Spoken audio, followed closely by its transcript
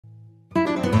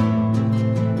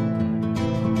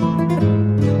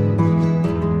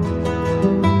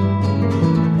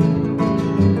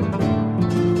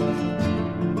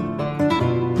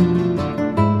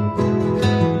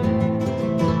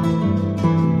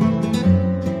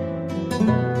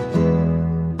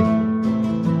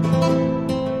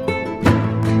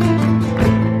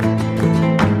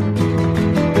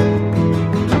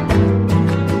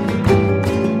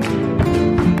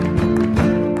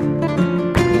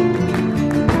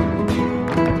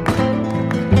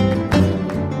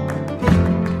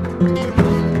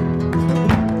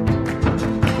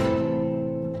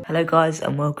Hello guys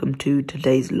and welcome to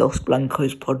today's Lost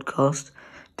Blancos podcast.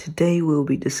 Today we'll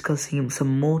be discussing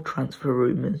some more transfer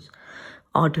rumours,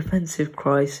 our defensive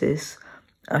crisis,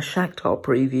 a Shakhtar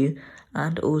preview,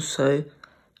 and also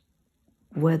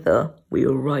whether we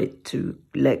were right to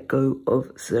let go of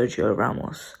Sergio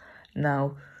Ramos.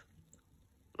 Now,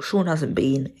 Sean hasn't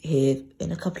been here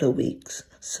in a couple of weeks,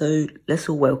 so let's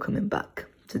all welcome him back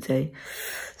today.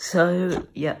 So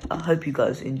yeah, I hope you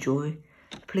guys enjoy.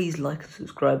 Please like and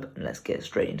subscribe, and let's get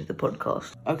straight into the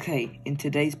podcast. Okay, in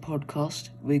today's podcast,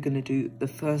 we're going to do the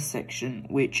first section,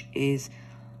 which is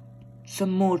some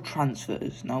more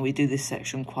transfers. Now, we do this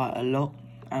section quite a lot,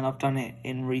 and I've done it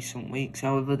in recent weeks.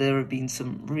 However, there have been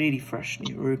some really fresh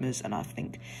new rumours, and I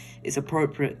think it's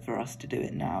appropriate for us to do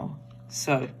it now.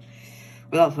 So,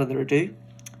 without further ado,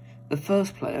 the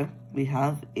first player we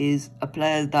have is a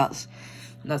player that's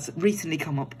recently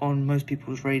come up on most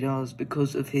people's radars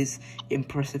because of his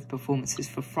impressive performances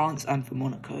for France and for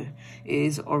Monaco. It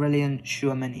is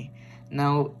Tchouaméni.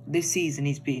 Now, this season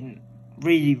he's been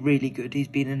really good. He's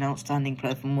been an outstanding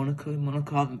player for Monaco.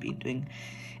 Monaco haven't been doing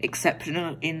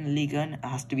exceptional in Ligue 1, it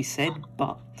has to be said,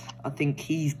 but I think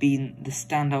he's been the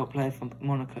standout player for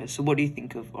Monaco. So what do you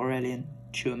think of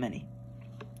Tchouaméni?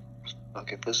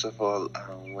 Okay, first of all,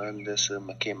 when this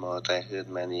rumor came out, I heard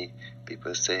many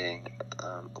people saying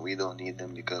we don't need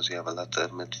him because we have a lot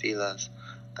of midfielders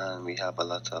and we have a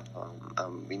lot of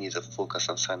we need to focus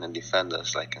on signing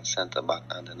defenders like in centre back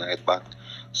and the right back.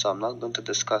 So I'm not going to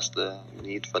discuss the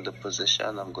need for the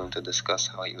position. I'm going to discuss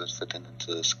how he would fit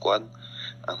into the squad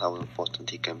and how important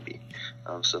he can be.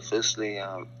 So firstly,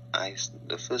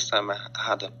 the first time I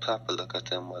had a proper look at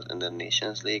him was in the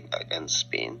Nations League against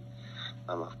Spain.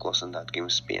 Of course, in that game,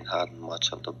 Spain had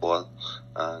much of the ball,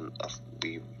 and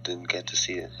we didn't get to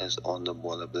see his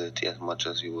on-the-ball ability as much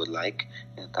as we would like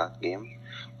in that game.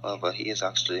 However, he is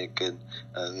actually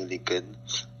a really good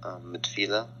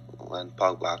midfielder. When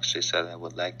Pogba actually said, I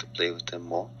would like to play with him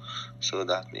more, so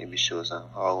that maybe shows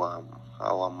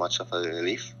how much of a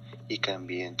relief he can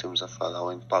be in terms of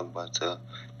allowing Pogba to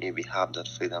maybe have that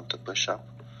freedom to push up.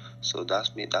 So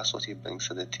that's what he brings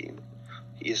to the team.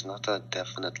 He is not a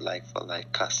definite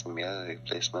like-for-like Casemiro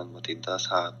replacement, but he does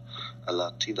have a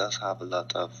lot. He does have a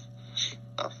lot of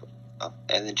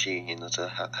energy, to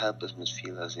help his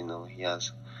midfielders.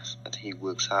 He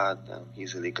works hard.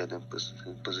 He's really good in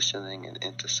positioning and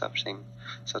intercepting.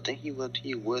 So I think he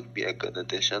would be a good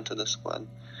addition to the squad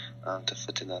to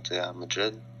fit in at Real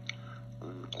Madrid.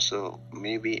 So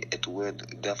maybe it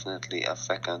would definitely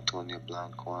affect Antonio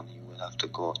Blanco, and he would have to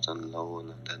go out on loan,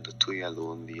 and then the 2-year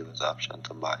loan deal is option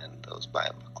to buy and those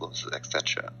buyback clauses,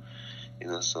 etc.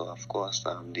 So of course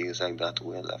deals like that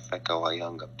will affect our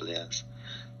younger players.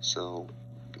 So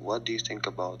what do you think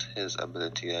about his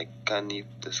ability? Can you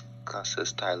discuss his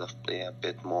style of play a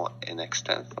bit more in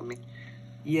extent for me?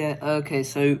 Yeah, okay,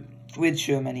 so with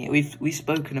Tchouaméni, we've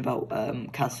spoken about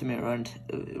Casemiro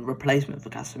and replacement for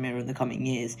Casemiro in the coming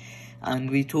years,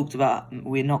 and we talked about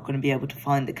we're not going to be able to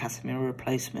find the Casemiro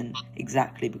replacement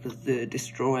exactly because the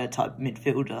destroyer type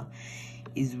midfielder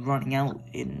is running out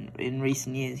in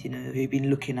recent years. We've been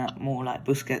looking at more like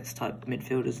Busquets type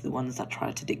midfielders, the ones that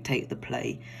try to dictate the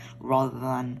play rather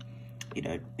than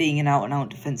being an out and out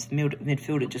defensive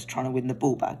midfielder just trying to win the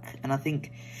ball back. And I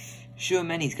think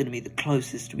Tchouaméni is going to be the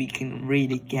closest we can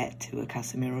really get to a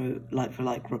Casemiro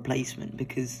like-for-like replacement,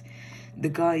 because the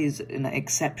guy is an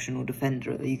exceptional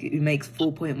defender. He makes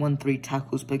 4.13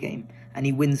 tackles per game, and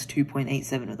he wins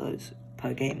 2.87 of those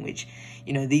per game, which,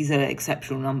 these are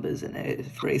exceptional numbers, and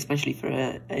especially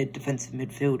for a defensive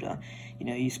midfielder.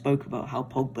 You spoke about how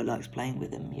Pogba likes playing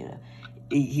with him.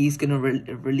 He's going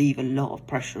to relieve a lot of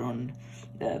pressure on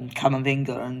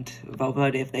Camavinga and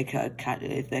Valverde if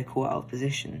they're caught out of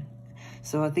position.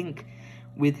 So I think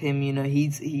with him,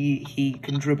 he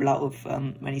can dribble out of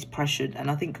when he's pressured.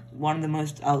 And I think one of the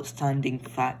most outstanding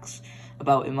facts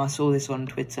about him, I saw this on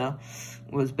Twitter,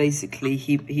 was basically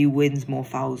he wins more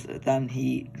fouls than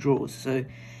he draws. So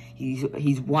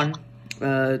he's won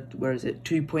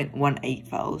 2.18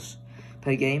 fouls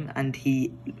per game, and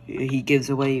he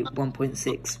gives away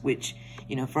 1.6, which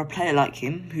for a player like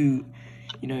him who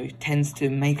tends to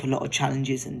make a lot of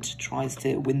challenges and tries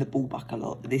to win the ball back a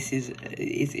lot,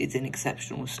 it's an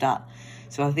exceptional stat.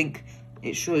 So I think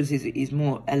it shows he's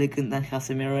more elegant than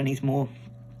Casemiro, and he's more,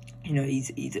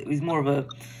 he's more of a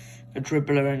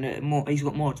dribbler, and he's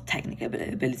got more technical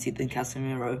ability than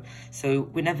Casemiro. So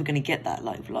we're never going to get that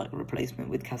like replacement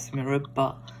with Casemiro,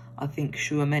 but I think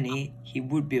Tchouaméni, he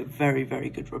would be a very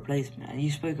good replacement. And you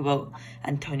spoke about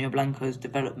Antonio Blanco's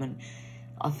development.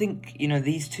 I think,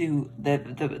 these two, they're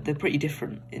pretty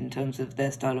different in terms of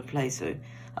their style of play. So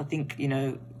I think,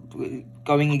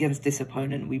 going against this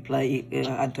opponent, we play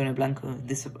Antonio Blanco.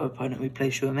 This opponent, we play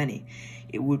Tchouaméni.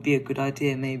 It would be a good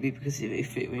idea, maybe, because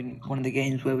if in one of the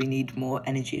games where we need more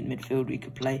energy in midfield, we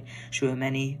could play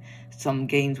Tchouaméni. Some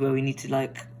games where we need to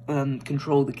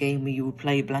control the game, we would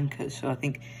play Blancos. So I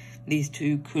think these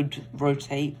two could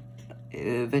rotate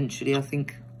eventually, I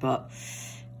think. But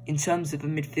in terms of a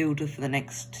midfielder for the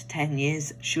next 10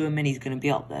 years, Tchouaméni is going to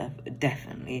be up there,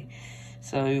 definitely.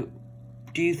 So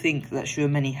do you think that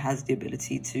Tchouaméni has the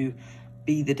ability to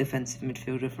be the defensive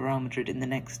midfielder for Real Madrid in the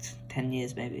next 10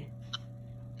 years, maybe?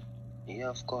 Yeah,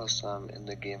 of course. In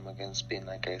the game against Spain,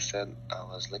 like I said, I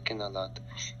was looking a lot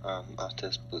at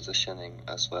his positioning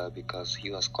as well, because he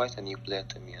was quite a new player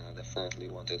to me, and I definitely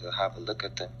wanted to have a look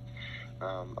at him.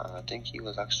 And I think he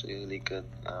was actually really good,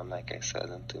 like I said,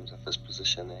 in terms of his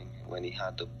positioning when he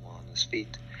had the ball on his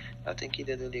feet. I think he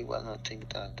did really well. I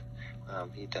think that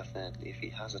he definitely, if he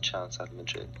has a chance at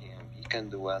Madrid, he can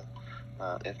do well.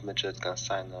 If Madrid can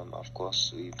sign him, of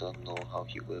course, we don't know how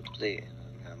he will play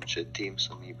in a Madrid team,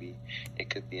 so maybe it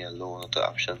could be a loan or the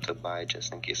option to buy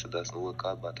just in case it doesn't work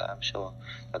out, but I'm sure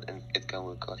that it can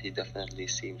work out. He definitely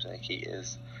seems like he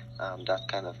is that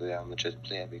kind of Real Madrid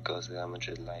player, because Real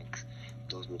Madrid likes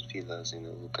those midfielders,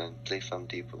 who can play from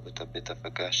deep with a bit of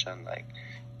aggression, like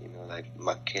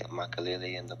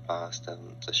Makalele in the past,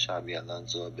 and the Xabi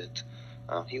Alonso a bit.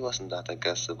 He wasn't that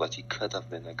aggressive, but he could have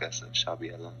been aggressive,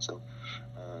 Xabi Alonso.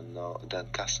 Then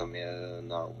Casemiro,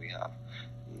 now we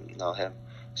have him.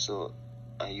 So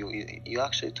you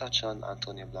actually touched on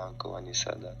Antonio Blanco, and you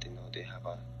said that they have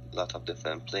a lot of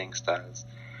different playing styles.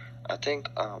 I think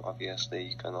obviously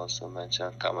you can also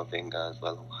mention Camavinga as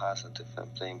well, who has a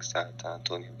different playing style to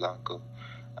Antonio Blanco.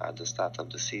 At the start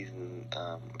of the season,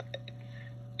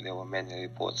 there were many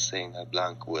reports saying that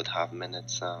Blanco would have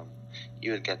minutes.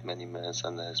 He would get many minutes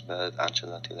under his belt.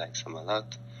 Ancelotti likes him a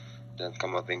lot. Then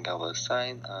Camavinga was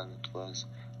signed, and it was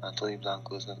Antonio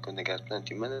Blanco is not going to get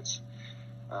plenty minutes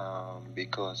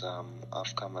because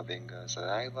of Camavinga's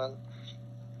arrival.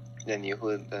 Then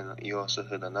you also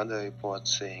heard another report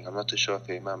saying, I'm not too sure if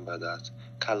you remember, that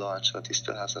Carlo Ancelotti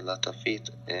still has a lot of faith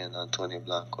in Antonio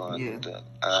Blanco, and the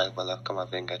arrival of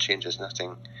Camavinga changes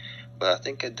nothing. But I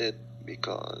think it did,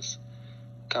 because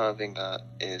Camavinga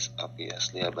is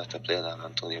obviously a better player than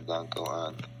Antonio Blanco,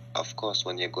 and of course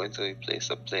when you're going to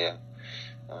replace a player,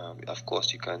 of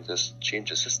course you can just change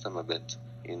the system a bit,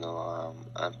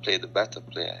 and play the better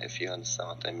player, if you understand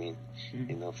what I mean.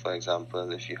 For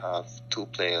example, if you have two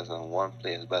players and one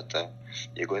player is better,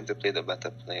 you're going to play the better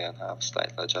player and have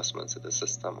slight adjustments to the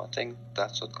system. I think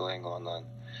that's what's going on. And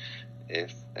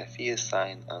if he is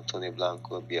signed, Antonio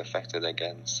Blanco will be affected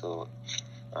again. So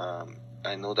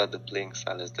I know that the playing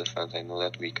style is different. I know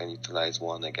that we can utilize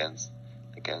one against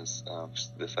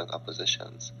different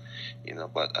oppositions,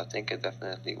 but I think it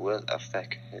definitely will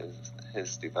affect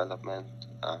his development.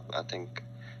 I think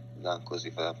Blanco's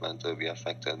development will be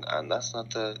affected, and that's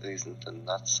not a reason to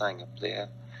not sign a player.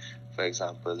 For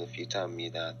example, if you tell me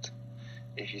that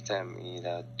if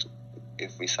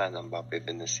we sign Mbappe,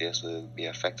 Vinicius will be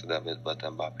affected a bit, but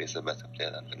Mbappe is a better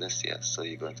player than Vinicius, so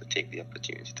you're going to take the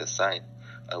opportunity to sign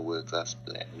a world-class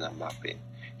player in Mbappe.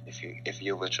 If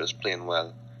Jovic was playing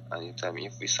well, and you tell me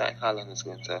if we sign Haaland, it's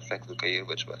going to affect Luka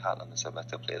Jovic, but Haaland is a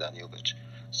better player than Jovic.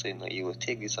 So you will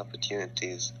take these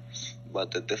opportunities,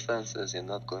 but the difference is you're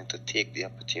not going to take the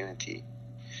opportunity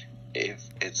if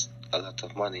it's a lot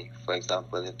of money. For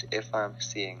example, if I'm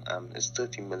seeing it's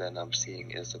 30 million I'm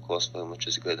seeing is the cost for him, which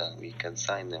is good, and we can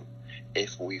sign him.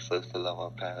 If we fulfill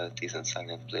our priorities and sign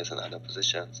in players in other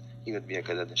positions, he would be a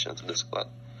good addition to the squad.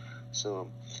 So,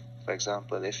 for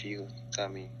example, if you tell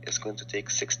me it's going to take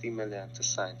 60 million to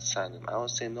sign him, I would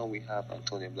say no. We have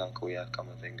Antonio Blanco, we have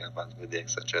Camavinga, Valverde,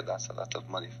 etc. That's a lot of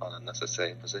money for an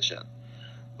unnecessary position.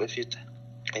 But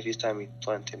if you tell me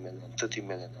 20 million, 30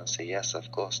 million, I'll say yes,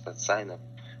 of course, let's sign him.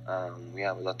 We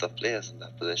have a lot of players in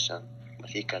that position, but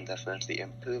he can definitely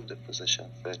improve the position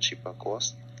for a cheaper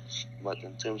cost. But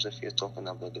in terms of you're talking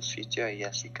about the future,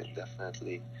 yes, he can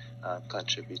definitely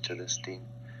contribute to this team,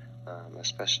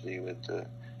 especially with the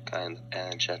kind of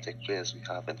energetic players we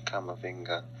have in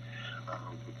Camavinga,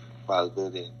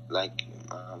 Valverde.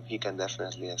 He can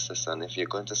definitely assist. And if you're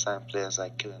going to sign players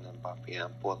like Kylian Mbappe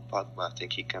and Paul Pogba, I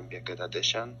think he can be a good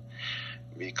addition,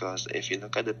 because if you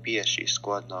look at the PSG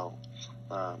squad now,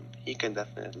 he can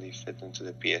definitely fit into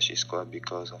the PSG squad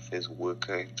because of his work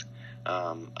rate.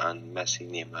 And Messi,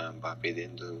 Neymar,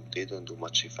 Mbappe, they don't do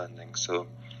much defending. So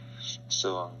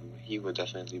he would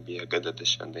definitely be a good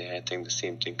addition there. I think the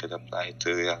same thing could apply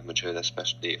to Real Madrid,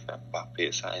 especially if Mbappe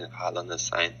is signed, if Haaland is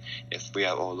signed. If we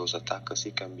have all those attackers,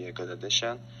 he can be a good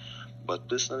addition. But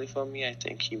personally for me, I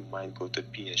think he might go to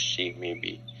PSG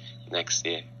maybe next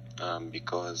year,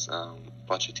 because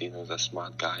Pochettino is a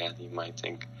smart guy and he might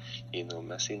think,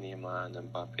 Messi, Neymar,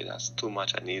 and Mbappe, that's too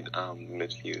much. I need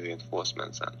midfield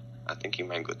reinforcements, and I think he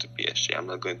might go to PSG. I'm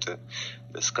not going to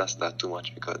discuss that too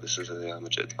much because this is a Real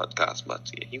Madrid podcast,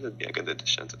 but yeah, he would be a good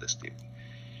addition to this team.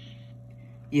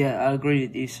 Yeah, I agree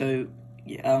with you. So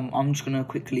I'm just going to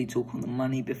quickly talk on the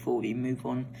money before we move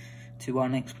on to our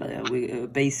next player. We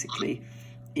basically,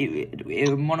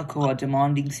 Monaco are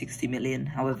demanding 60 million.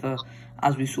 However,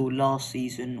 as we saw last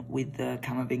season with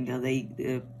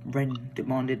Camavinga, Rennes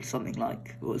demanded something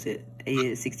like,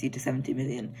 60 to 70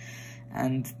 million.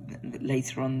 And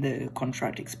later on, the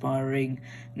contract expiring,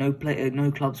 no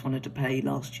clubs wanted to pay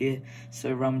last year,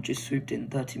 so Real Madrid swooped in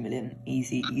 30 million,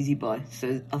 easy buy.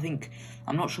 So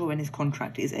I'm not sure when his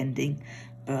contract is ending,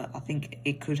 but I think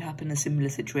it could happen a similar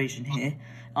situation here.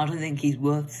 I don't think he's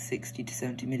worth 60 to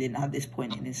 70 million at this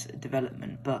point in his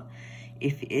development, but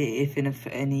if in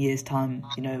a year's time,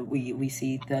 we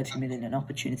see 30 million an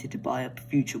opportunity to buy a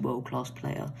future world-class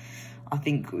player, I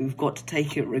think we've got to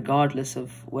take it regardless of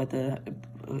whether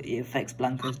it affects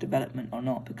Blanco's development or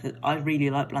not, because I really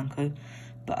like Blanco,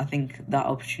 but I think that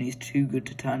opportunity is too good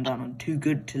to turn down and too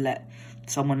good to let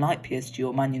someone like PSG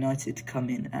or Man United come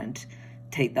in and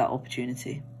take that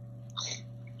opportunity.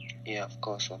 Yeah, of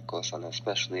course, and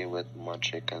especially with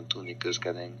Modric and Toni Kroos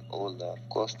getting older, of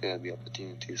course there will be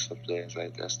opportunities for players. I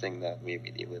just think that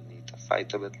maybe they would need to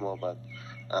fight a bit more, but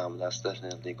that's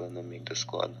definitely going to make the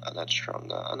squad a lot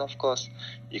stronger. And of course,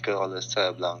 you could always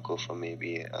tell Blanco for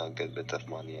maybe a good bit of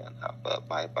money and have a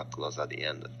buyback clause at the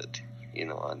end of it,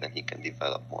 and then he can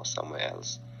develop more somewhere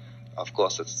else. Of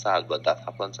course, it's sad, but that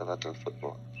happens a lot in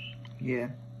football. Yeah.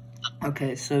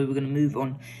 Okay, so we're going to move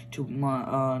on to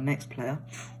my next player,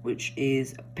 which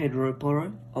is Pedro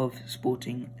Porro of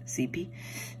Sporting CP.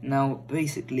 Now,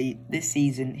 basically, this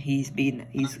season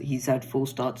he's had 4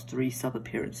 starts, 3 sub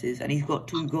appearances, and he's got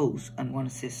 2 goals and 1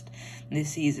 assist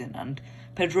this season. And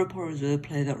Pedro Porro is a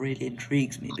player that really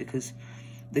intrigues me because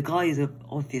the guy is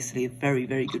obviously a very,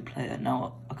 very good player.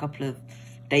 Now, a couple of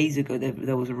days ago,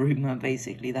 there was a rumour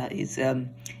basically that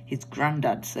his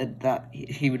granddad said that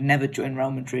he would never join Real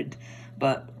Madrid,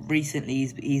 but recently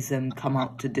he's come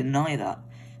out to deny that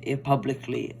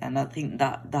publicly, and I think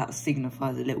that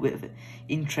signifies a little bit of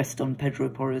interest on Pedro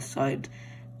Porro's side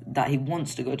that he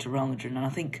wants to go to Real Madrid. And I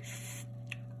think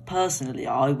personally,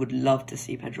 I would love to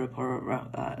see Pedro Porro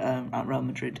at Real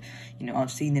Madrid.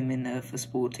 I've seen him for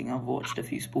Sporting. I've watched a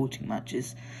few Sporting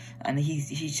matches, and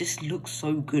he just looks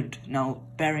so good. Now,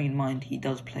 bearing in mind he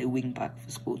does play wing back for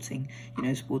Sporting.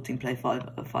 Sporting play five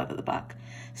at the back,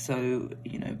 so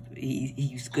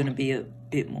he's going to be a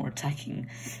bit more attacking.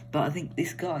 But I think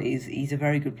this guy he's a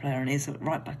very good player, and his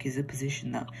right back is a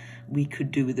position that we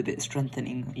could do with a bit of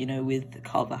strengthening. With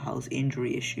Carvajal's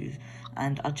injury issues,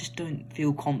 and I just don't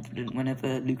feel confident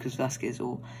whenever Lucas Vazquez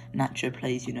or Nacho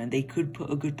plays. They could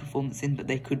put a good performance in, but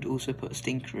they could also put a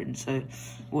stinker in. So,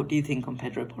 what do you think on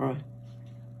Pedro Porro?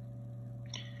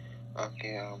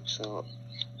 Okay, so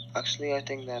actually I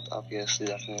think that obviously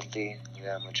definitely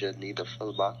Real Madrid need a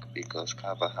fullback because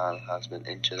Carvajal has been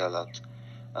injured a lot.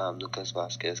 Lucas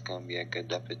Vazquez can be a good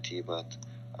deputy, but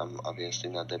I'm obviously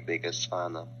not the biggest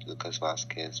fan of Lucas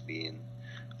Vazquez being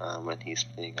when he's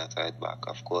playing at right back.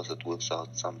 Of course, it works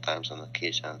out sometimes on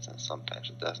occasions and sometimes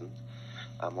it doesn't.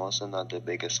 I'm also not the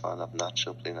biggest fan of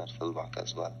Nacho playing at fullback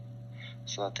as well.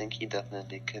 So I think he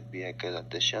definitely could be a good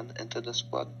addition into the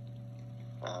squad.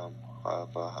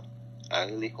 However, I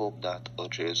really hope that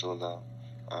Odriozola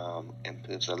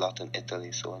improves a lot in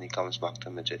Italy, so when he comes back to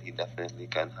Madrid, he definitely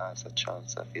has a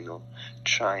chance of,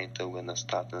 trying to win a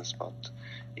starting spot.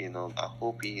 I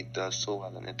hope he does so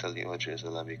well in Italy,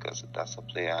 Odriozola, because that's a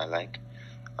player I like.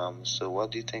 So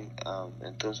what do you think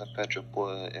in terms of Pedro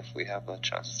Porro? If we have a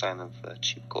chance to sign him for a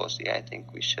cheap cost, yeah, I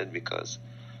think we should, because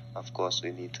of course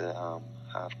we need to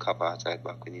have cover at right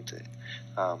back. We need to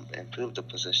improve the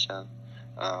position.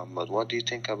 But what do you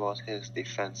think about his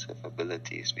defensive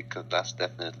abilities? Because that's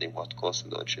definitely what cost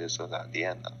Odriozola at the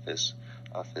end of his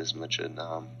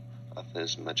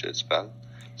Madrid spell.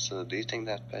 So do you think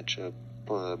that Pedro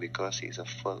Porro, because he's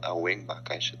a wing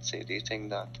back, I should say, do you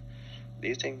think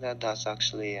that that's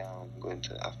actually going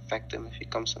to affect him if he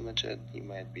comes to Madrid? He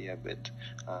might be a bit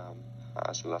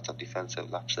has a lot of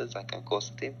defensive lapses that can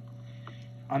cost the team.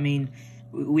 I mean,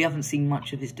 we haven't seen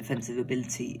much of his defensive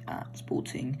ability at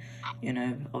Sporting.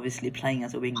 Obviously playing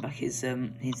as a wing back, his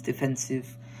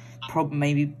defensive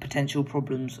maybe potential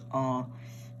problems are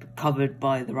covered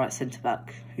by the right centre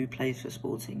back who plays for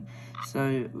Sporting.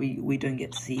 So we don't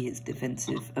get to see his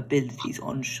defensive abilities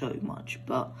on show much.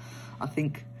 But I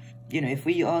think if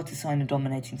we are to sign a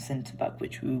dominating centre-back,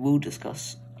 which we will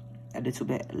discuss a little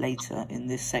bit later in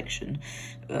this section,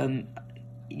 it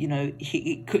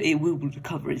will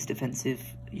cover his defensive,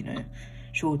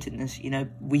 shortness.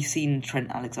 We've seen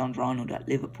Trent Alexander-Arnold at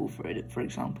Liverpool, for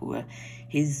example, where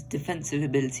his defensive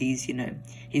abilities,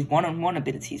 his one-on-one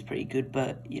ability is pretty good,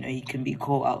 but, he can be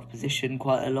caught out of position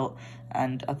quite a lot.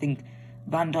 And I think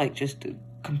Van Dijk just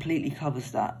completely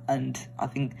covers that. And I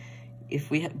think if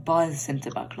we buy a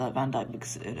centre-back like Van Dijk,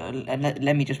 because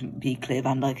let me just be clear,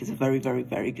 Van Dijk is a very, very,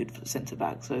 very good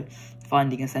centre-back, so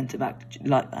finding a centre-back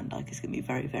like Van Dijk is going to be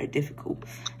very, very difficult.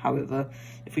 However,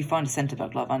 if we find a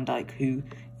centre-back like Van Dijk who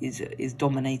is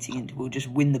dominating and will just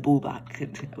win the ball back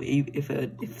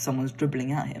if someone's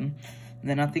dribbling at him,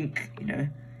 then I think,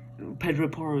 Pedro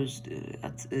Porro's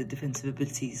defensive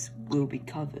abilities will be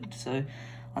covered. So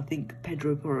I think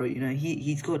Pedro Porro,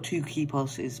 he's got 2 key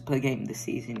passes per game this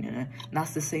season, and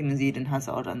that's the same as Eden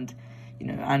Hazard, and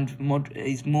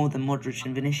he's more than Modric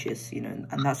and Vinicius, and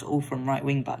that's all from right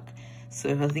wing back. So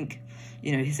I think,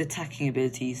 his attacking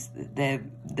abilities, they're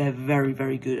very,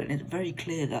 very good, and it's very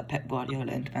clear that Pep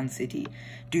Guardiola and Man City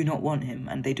do not want him,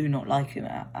 and they do not like him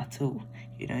at all.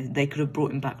 They could have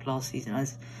brought him back last season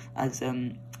as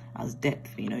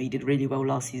depth. He did really well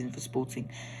last season for Sporting.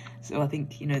 So I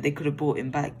think, they could have brought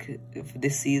him back for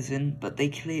this season, but they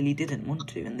clearly didn't want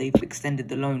to, and they've extended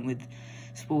the loan with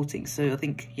Sporting. So I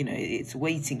think, it's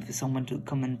waiting for someone to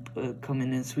come in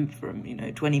and swoop for him.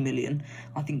 20 million,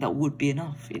 I think that would be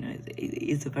enough. It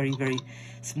is a very, very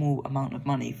small amount of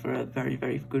money for a very,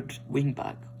 very good wing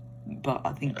back. But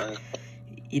I think,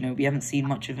 we haven't seen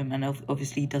much of him, and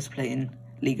obviously he does play in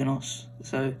Liga NOS.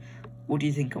 So what do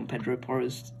you think on Pedro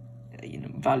Porro's,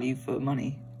 value for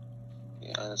money?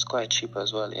 Yeah, and it's quite cheap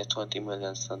as well. 20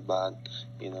 million is not bad.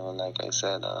 Like I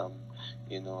said,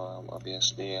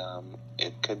 obviously,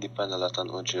 it could depend a lot on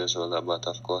Odriozola, but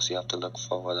of course you have to look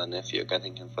forward, and if you're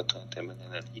getting him for 20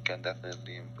 million, then he can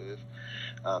definitely improve.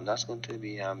 That's going to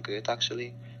be great,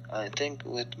 actually. I think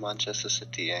with Manchester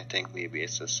City, I think maybe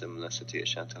it's a similar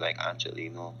situation to like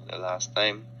Angelino the last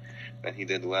time when he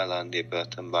did well and they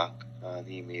brought him back, and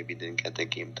he maybe didn't get the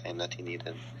game time that he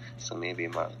needed. So maybe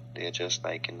they're just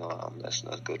like, let's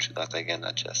not go through that again,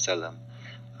 let's just sell him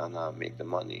and make the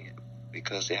money,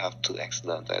 because they have 2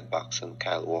 excellent right backs in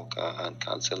Kyle Walker and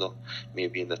Cancelo,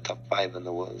 maybe in the top 5 in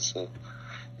the world. So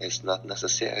it's not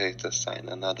necessary to sign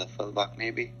another fullback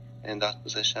maybe in that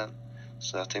position.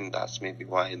 So I think that's maybe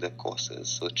why the cost is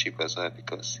so cheap as well,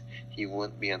 because he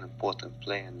won't be an important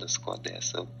player in the squad there.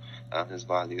 So his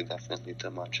value definitely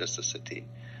to Manchester City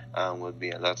would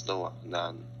be a lot lower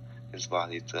than his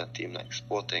value to a team like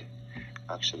Sporting,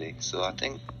 actually. So I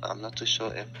think, I'm not too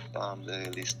sure if the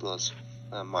release clause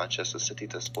Manchester City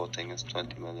to Sporting is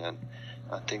 20 million.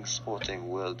 I think Sporting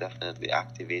will definitely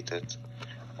activate it,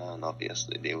 and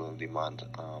obviously they will demand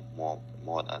more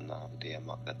than the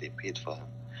amount that they paid for him,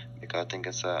 because I think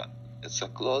it's a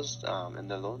clause in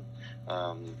the loan.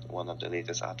 One of the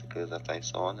latest articles that I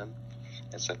saw on him,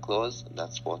 it's a clause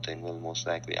that Sporting will most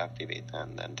likely activate,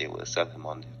 and then they will sell him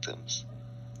on their terms.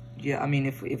 Yeah, I mean,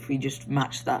 if we just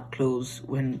match that clause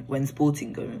when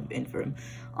Sporting go in for him,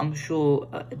 I'm sure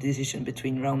a decision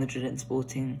between Real Madrid and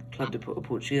Sporting, Club de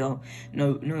Portugal,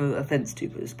 no offence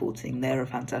to Sporting, they're a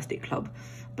fantastic club,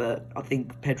 but I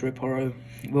think Pedro Porro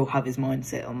will have his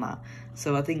mindset on that.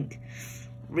 So I think,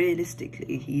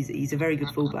 realistically, he's a very good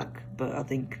fullback, but I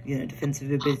think,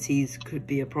 defensive abilities could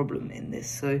be a problem in this.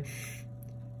 So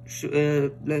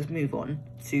let's move on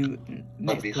to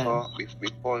next player.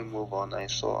 Before we move on, I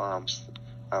saw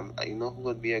who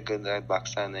would be a good right back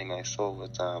signing. I saw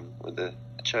with the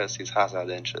Chelsea's Hazard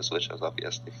interest, which was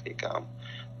obviously fake.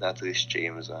 That Reece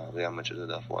James, Real Madrid would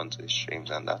have won Reece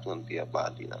James, and that wouldn't be a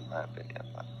bad deal in my opinion.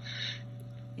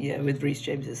 Yeah, with Reece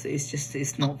James,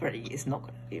 it's not going to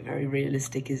be very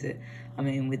realistic, is it? I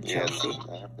mean, with Chelsea,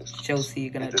 Chelsea,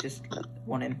 you're going to just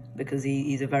want him because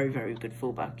he's a very, very good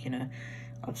fullback.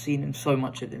 I've seen him so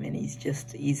much of him, and he's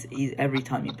every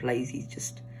time he plays, he's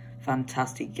just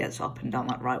fantastic. He gets up and down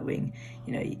that right wing.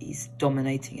 He's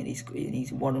dominating, and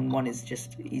he's one-on-one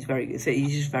he's very good. So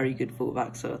he's just very good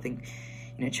fullback. So I think,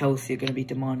 Chelsea are going to be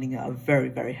demanding a very,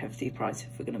 very hefty price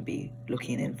if we're going to be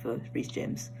looking in for Reece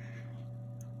James.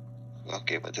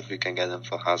 Okay, but if we can get him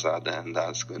for Hazard, then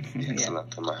that's going to be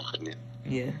excellent in my opinion.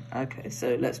 Yeah, okay,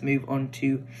 so let's move on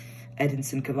to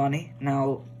Edinson Cavani.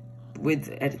 Now, with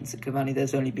Edinson Cavani,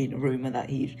 there's only been a rumour that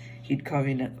he'd come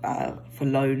in for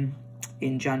loan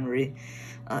in January.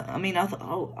 I mean,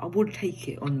 I would take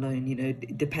it on loan,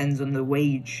 it depends on the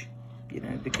wage,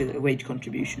 because wage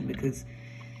contribution, because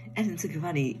Edinson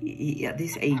Cavani, at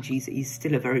this age, he's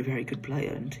still a very, very good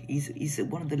player, and he's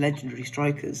one of the legendary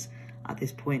strikers at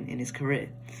this point in his career.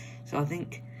 So I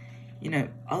think,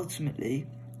 ultimately,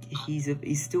 he's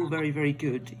still very, very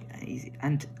good.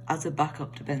 And as a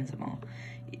backup to Benzema,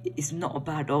 it's not a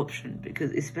bad option,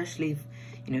 because especially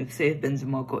if, say, if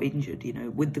Benzema got injured,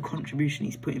 with the contribution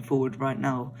he's putting forward right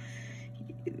now,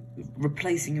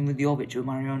 replacing him with Jovic or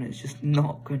Mariano is just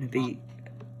not going to be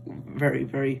very,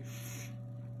 very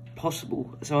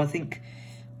possible. So I think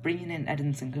bringing in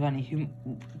Edinson Cavani, who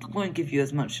won't give you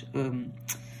as much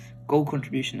goal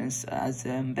contribution as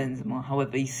Benzema,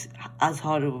 however, he's as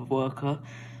hard of a worker,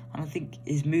 and I think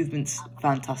his movement's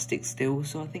fantastic still.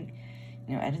 So I think,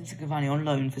 Edinson Cavani on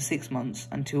loan for 6 months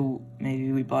until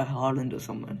maybe we buy Haaland or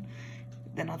someone,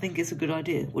 then I think it's a good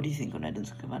idea. What do you think on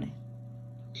Edinson Cavani?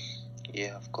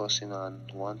 Yeah, of course,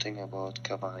 and one thing about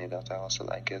Cavani that I also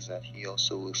like is that he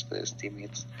also works for his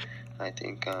teammates. I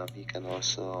think he can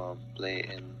also play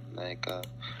in like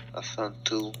a front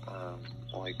two,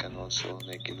 or he can also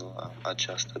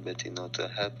adjust a bit, to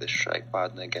help his strike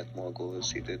partner get more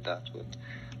goals. He did that with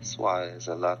Suarez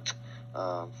a lot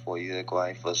for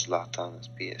Uruguay, for Zlatan as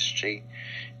PSG,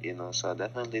 so I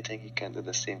definitely think he can do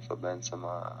the same for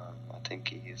Benzema. I think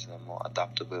he is a more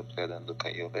adaptable player than Luka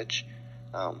Jovic.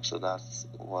 So that's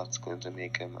what's going to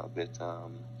make him a bit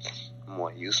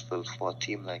more useful for a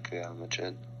team like Real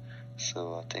Madrid.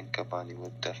 So I think Cavani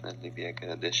would definitely be a good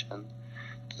addition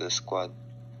to the squad.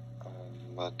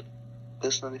 But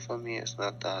personally for me, it's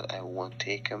not that I won't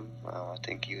take him. I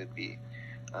think he would be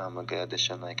a good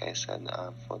addition, like I said,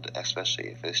 especially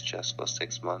if it's just for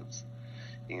 6 months.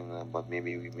 But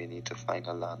maybe we may need to find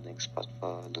a landing spot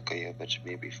for Luka Jovic,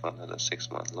 maybe for another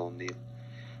 6-month loan deal.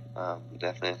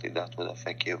 Definitely that would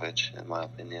affect Jovic, in my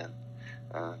opinion.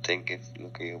 I think if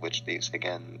Luka Jovic leaves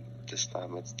again, this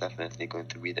time it's definitely going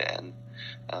to be the end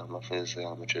of his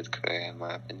Real Madrid career, in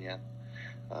my opinion.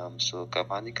 So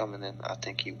Cavani coming in, I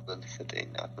think he will fit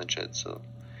in at Madrid. So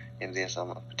if there's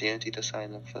some opportunity to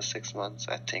sign him for 6 months,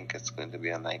 I think it's going to be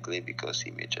unlikely, because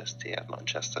he may just stay at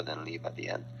Manchester and leave at the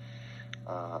end.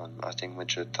 I think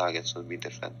Madrid targets will be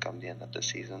different come the end of the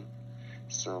season.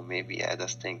 So maybe I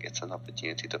just think it's an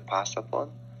opportunity to pass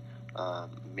upon.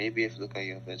 Maybe if Luka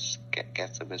Jovic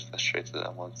gets a bit frustrated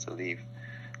and wants to leave,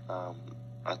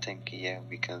 I think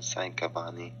we can sign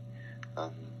Cavani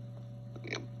and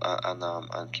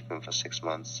keep him for 6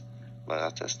 months. But I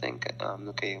just think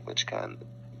Luka Jovic can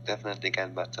definitely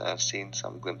get better. I've seen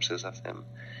some glimpses of him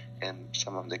in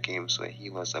some of the games where he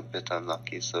was a bit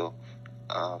unlucky. So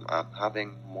I'm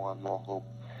having more and more hope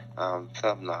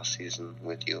from last season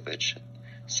with Jovic.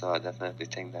 So I definitely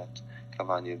think that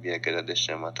Cavani will be a good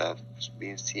addition, but I've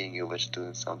been seeing Jovic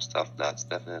doing some stuff that's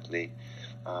definitely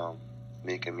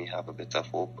making me have a bit of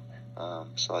hope.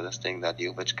 So I just think that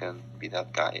Jovic can be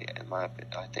that guy, in my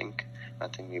opinion. I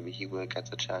think maybe he will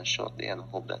get a chance shortly, and I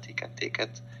hope that he can take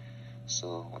it.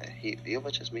 So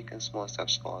Jovic is making small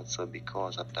steps forward, so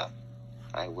because of that,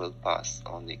 I will pass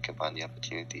on the Cavani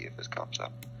opportunity if it comes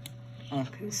up.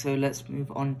 Okay, so let's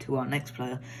move on to our next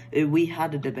player. We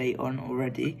had a debate on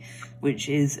already, which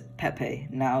is Pepe.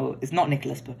 Now, it's not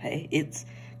Nicolas Pepe, it's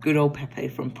good old Pepe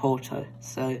from Porto.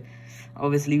 So,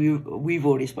 obviously, we've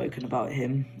already spoken about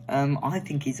him. I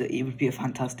think he would be a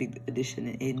fantastic addition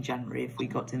in January if we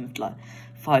got him like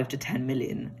 5 to 10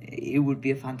 million. It would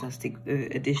be a fantastic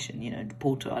addition.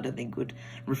 Porto, I don't think, would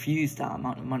refuse that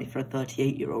amount of money for a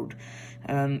 38-year-old.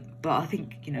 But I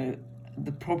think,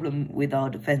 the problem with our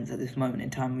defence at this moment in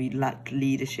time, we lack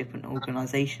leadership and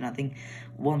organisation. I think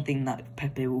one thing that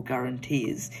Pepe will guarantee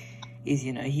is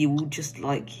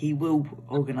he will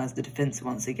organise the defence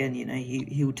once again.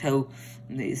 He will tell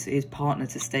his partner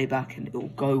to stay back, and he'll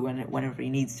go whenever he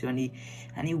needs to, and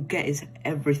he'll get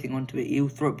everything onto it. He'll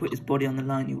put his body on the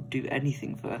line. He'll do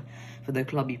anything for the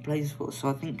club he plays for. So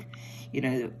I think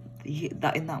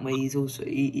that in that way he's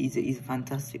a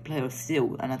fantastic player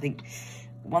still, and I think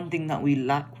one thing that we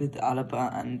lack with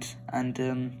Alaba and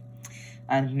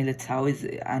Militao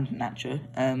and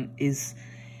Nacho is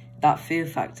that fear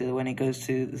factor when it goes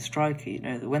to the striker.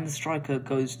 When the striker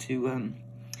goes to when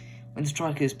the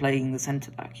striker is playing the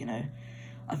centre back,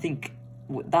 I think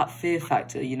that fear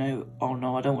factor. Oh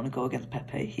no, I don't want to go against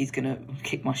Pepe. He's gonna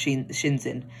kick my shins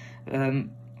in.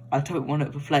 I don't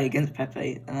want to play against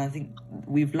Pepe, and I think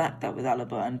we've lacked that with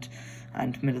Alaba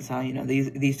and Militao.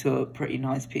 These two are pretty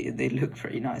nice people. They look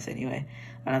pretty nice anyway.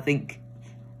 And I think,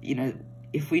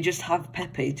 if we just have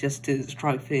Pepe just to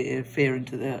strike fear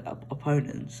into the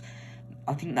opponents,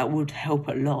 I think that would help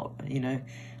a lot.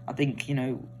 I think,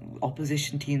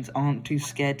 opposition teams aren't too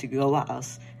scared to go at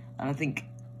us. And I think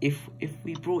if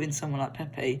we brought in someone like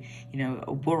Pepe,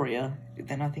 a warrior,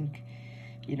 then I think,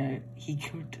 he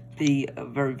could be a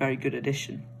very, very good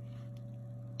addition.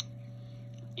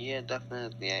 Yeah,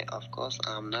 definitely. Of course,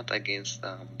 I'm not against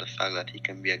the fact that he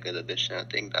can be a good addition. I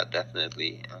think that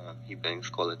definitely he brings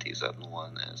qualities that no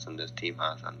one else in this team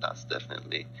has, and that's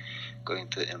definitely going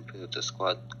to improve the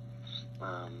squad.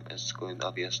 It's going,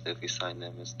 obviously, if we sign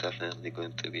him, it's definitely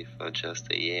going to be for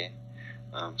just a year.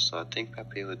 So I think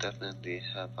Pepe will definitely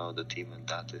help out the team in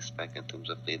that respect in terms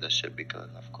of leadership, because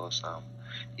of course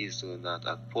he's doing that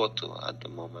at Porto at the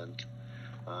moment.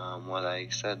 What I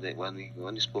said that when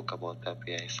we spoke about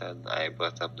Pepe, I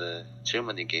brought up the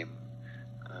Germany game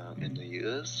in the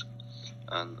US,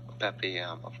 and Pepe,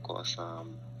 of course,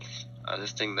 I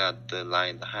just think that the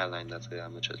high line that Real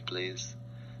Madrid plays,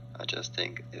 I just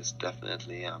think is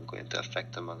definitely going to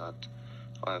affect them a lot.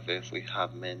 However, if we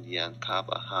have Mendy and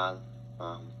Carvajal,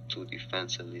 two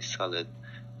defensively solid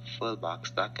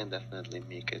fullbacks, that can definitely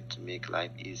make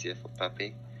life easier for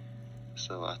Pepe.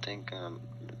 So I think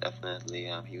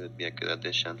definitely he would be a good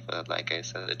addition for, like I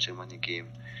said, the Germany game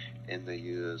in the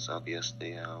Euros.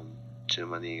 Obviously,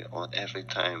 Germany, on every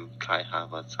time Kai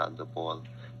Havertz had the ball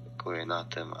going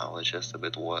at him, I was just a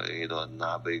bit worried, or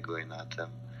Gnabry going at him,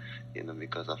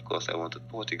 because of course I wanted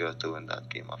Portugal to win that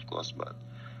game, of course, but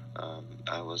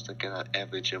I was looking at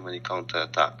every Germany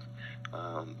counter-attack,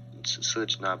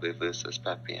 Serge Gnabry versus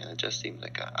Pepe, and it just seemed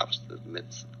like an absolute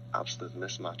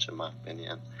mismatch in my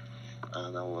opinion.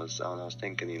 And I was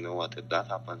thinking, what, if that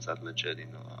happens at Madrid,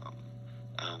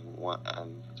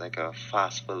 like a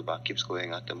fast fullback keeps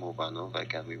going at them over and over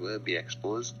again, we will be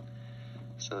exposed.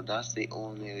 So that's the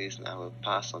only reason I will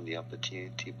pass on the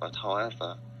opportunity. But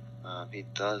however, he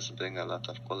does bring a lot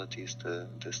of qualities to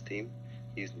this team.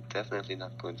 He's definitely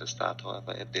not going to start.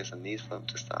 However, if there's a need for him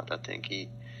to start, I think he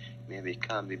maybe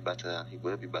can be better. He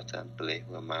will be better than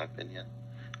Blancos, in my opinion.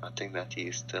 I think that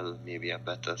he's still maybe a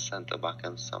better centre-back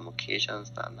on some occasions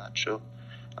than Nacho.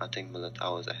 I think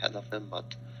Militao is ahead of him,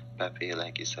 but Pepe,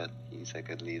 like you said, he's a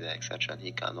good leader, etc. And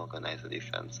he can organize the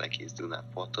defense like he's doing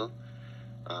at Porto.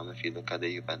 If you look at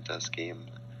the Juventus game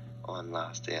on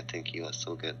last day, I think he was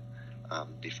so good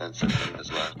defensively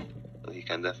as well. So he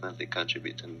can definitely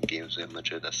contribute in games where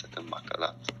Madrid are sitting back a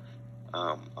lot.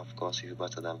 Of course, he's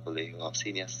better than Vallejo. I've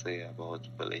seen yesterday about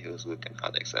Vallejo's working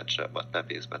hard, etc. But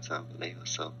Pepe is better than Vallejo,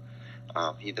 so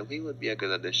he would be a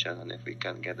good addition. And if we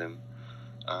can get him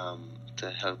to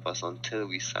help us until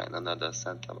we sign another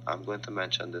centre, I'm going to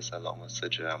mention this along with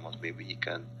Sergio Ramos. Maybe he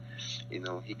can,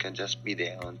 he can just be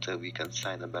there until we can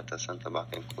sign a better centre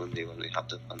back in Koundé when we have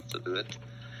the funds to do it.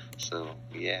 So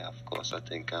yeah, of course, I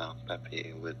think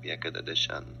Pepe would be a good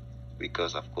addition,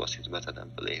 because of course he's better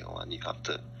than Vallejo, and you have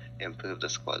to improve the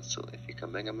squad. So if you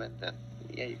can bring him in, then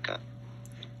yeah, you can.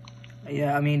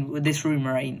 Yeah, I mean, this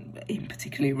rumour ain't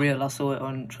particularly real. I saw it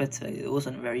on Twitter. It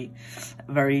wasn't a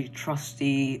very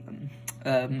trusty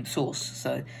source.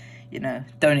 So,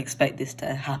 don't expect this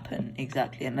to happen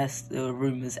exactly unless the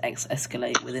rumours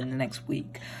escalate within the next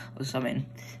week or something.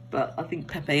 But I think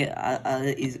Pepe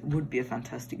would be a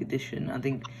fantastic addition. I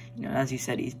think, as you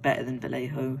said, he's better than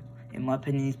Vallejo. In my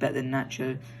opinion, he's better than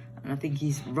Nacho. And I think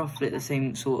he's roughly at the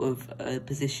same sort of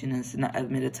position as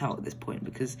Militao at this point,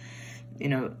 because,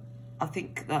 I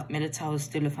think that Militao is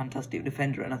still a fantastic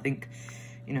defender, and I think,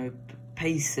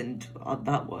 pace and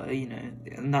that way,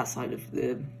 on that side of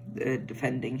the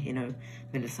defending,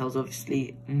 Militao's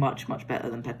obviously much better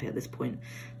than Pepe at this point.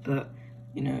 But,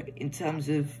 in terms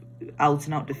of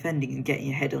out-and-out defending and getting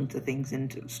your head onto things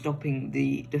and stopping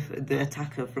the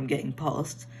attacker from getting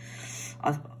past,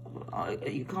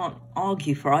 you can't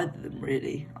argue for either of them,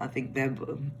 really. I think they're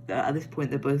at this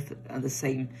point they're both at the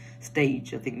same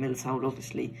stage. I think Militao will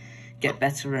obviously get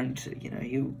better, and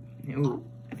he'll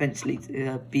eventually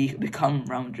become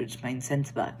Real Madrid's main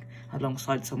centre back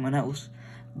alongside someone else.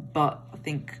 But I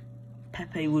think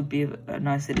Pepe would be a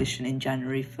nice addition in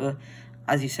January for,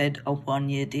 as you said, a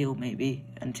 1-year deal maybe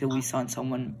until we sign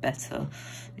someone better.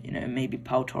 Maybe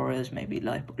Pau Torres, maybe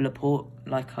Laporte,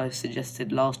 like I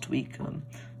suggested last week.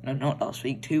 No, not last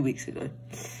week, 2 weeks ago.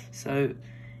 So,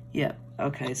 yeah,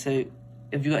 okay. So,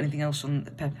 have you got anything else on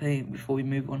Pepe before we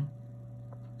move on?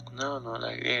 No,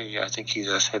 I think he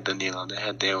just hit the nail on the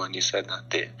head there when you said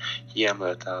that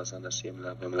Militao's on the same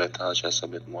level. Militao's just a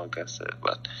bit more aggressive,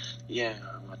 but yeah,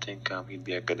 I think he'd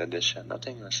be a good addition.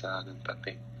 Nothing else to add in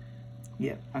Pepe.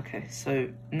 Yeah, okay. So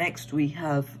next we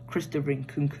have Christopher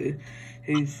Nkunku,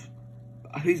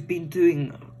 who's been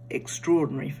doing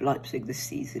extraordinary for Leipzig this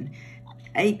season.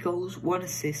 8 goals, 1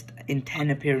 assist in 10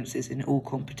 appearances in all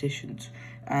competitions.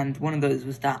 And one of those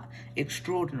was that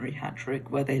extraordinary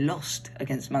hat-trick where they lost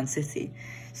against Man City.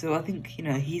 So I think,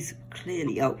 he's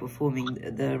clearly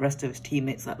outperforming the rest of his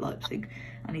teammates at Leipzig,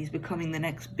 and he's becoming the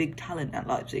next big talent at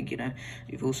Leipzig.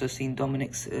 You've also seen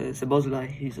Dominik Szoboszlai,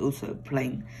 who's also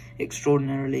playing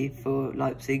extraordinarily for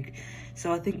Leipzig.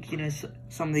 So I think,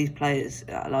 some of these players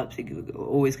at Leipzig are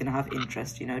always going to have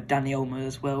interest. Dani Olmo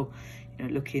as well,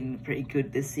 looking pretty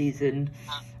good this season.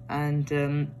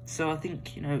 And so I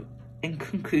think,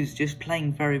 Nkunku's just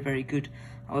playing very, very good.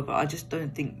 However, I just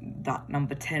don't think that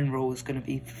number 10 role is going to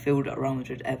be fulfilled at Real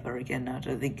Madrid ever again. I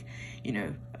don't think,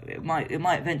 it might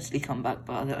eventually come back,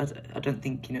 but I don't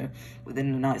think,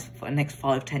 within the next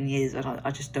 5-10 years,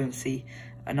 I just don't see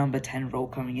a number 10 role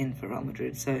coming in for Real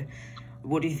Madrid. So,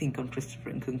 what do you think on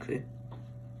Christopher Nkunku?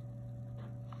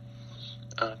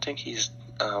 I think he's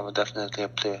definitely a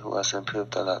player who has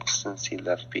improved a lot since he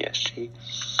left PSG.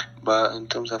 But in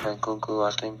terms of Nkunku,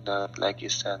 I think that, like you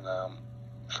said,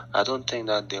 I don't think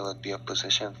that there would be a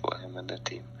position for him in the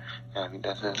team. He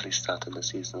definitely started the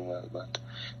season well, but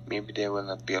maybe there will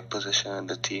not be a position in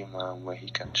the team where he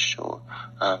can show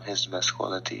his best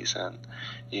qualities, and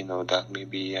that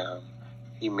maybe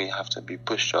he may have to be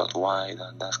pushed out wide,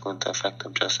 and that's going to affect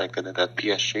him just like it did at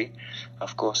PSG.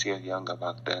 Of course, he was younger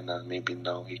back then, and maybe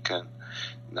now he can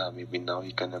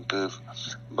improve.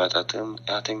 But I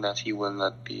think that he will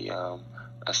not be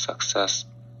a success,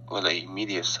 well, an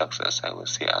immediate success, I would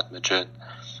say, at Madrid,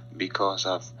 because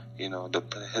of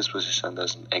his position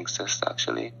doesn't exist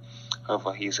actually.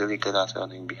 However, he's really good at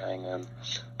running behind, and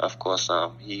of course,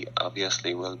 he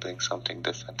obviously will bring something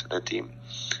different to the team.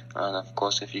 And of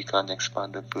course, if he can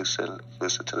expand the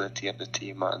versatility of the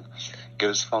team and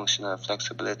gives functional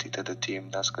flexibility to the team,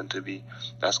 that's going to be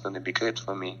great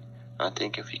for me. I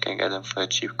think if we can get him for a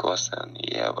cheap cost, then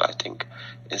I think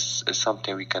it's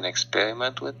something we can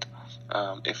experiment with.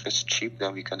 If it's cheap,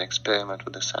 then we can experiment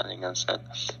with the signing and said,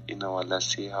 let's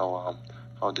see how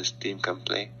this team can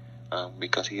play.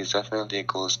 Because he is definitely a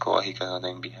goal scorer. He can run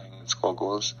in behind and score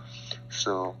goals.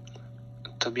 So,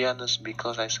 to be honest,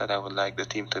 because I said I would like the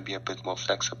team to be a bit more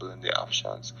flexible in their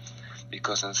options,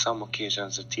 because on some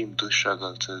occasions the team do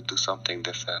struggle to do something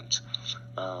different,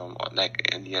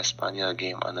 like in the Espanyol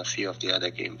game and a few of the other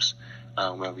games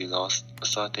where we lost.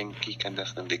 So I think he can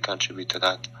definitely contribute to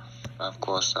that. Of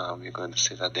course, we're going to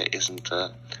say that there isn't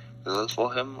a role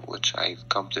for him, which I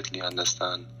completely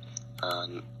understand.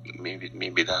 And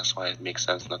maybe that's why it makes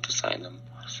sense not to sign him.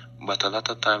 But a lot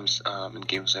of times in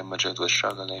games where Madrid was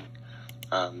struggling,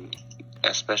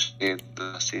 especially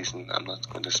last season, I'm not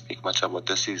going to speak much about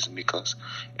this season because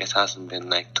it hasn't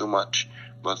been too much,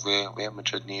 but where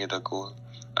Madrid needed a goal,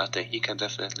 I think he can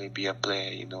definitely be a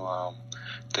player,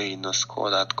 to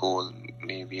score that goal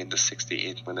maybe in the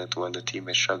 68th minute when the team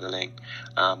is struggling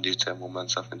due to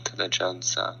moments of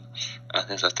intelligence and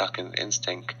his attacking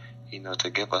instinct, to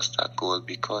give us that goal.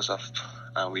 Because of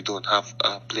we don't have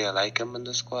a player like him in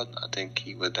the squad, I think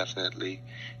he will definitely,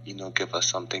 give us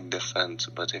something different.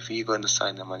 But if you're going to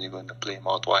sign him and you're going to play him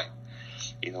out wide,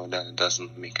 then it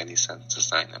doesn't make any sense to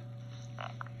sign him.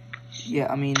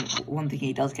 Yeah, I mean, one thing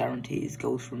he does guarantee is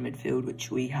goals from midfield, which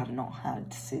we have not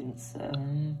had since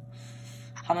James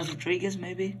Rodriguez,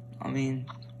 maybe. I mean,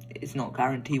 it's not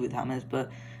guaranteed with James,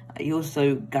 but he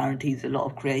also guarantees a lot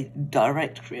of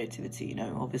direct creativity.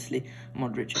 Obviously,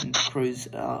 Modric and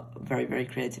Kroos are very, very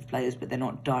creative players, but they're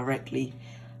not directly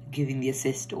giving the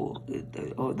assist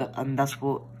and that's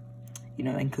what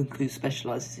Nkunku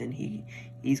specialises in.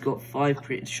 He's got 5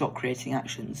 shot creating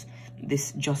actions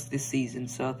this season.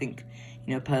 So I think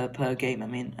per game. I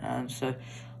mean, so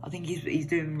I think he's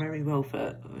doing very well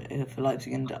for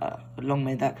Leipzig, and long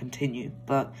may that continue.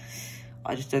 But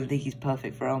I just don't think he's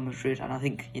perfect for Real Madrid, and I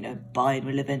think Bayern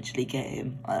will eventually get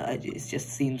him. It just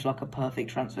seems like a perfect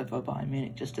transfer for Bayern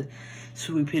Munich, just to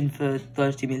swoop in for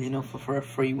 30 million offer for a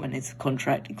free when his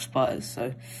contract expires.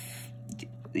 So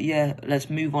yeah, let's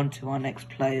move on to our next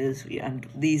players, and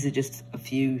these are just a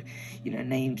few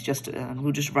names, and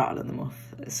we'll just rattle them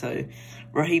off. So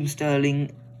Raheem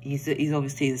Sterling. He's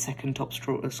obviously the second top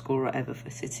scorer ever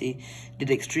for City. Did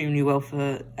extremely well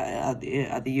for at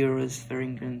the Euros for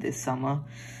England this summer,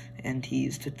 and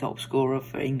he's the top scorer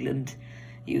for England.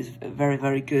 He was very,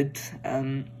 very good,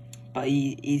 but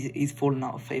he's fallen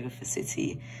out of favour for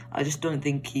City. I just don't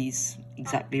think he's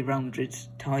exactly Real Madrid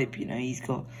type.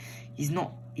 He's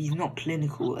not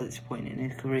clinical at this point in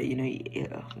his career.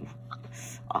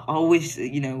 I always,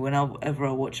 whenever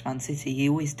I watch Man City, he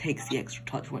always takes the extra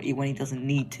touch when he doesn't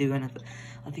need to, and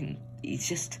I think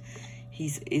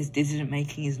his decision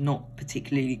making is not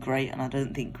particularly great, and I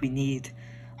don't think we need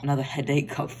another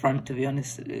headache up front, to be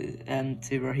honest,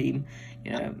 to Raheem.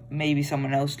 You know, maybe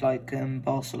someone else like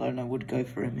Barcelona would go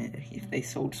for him if they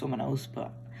sold someone else,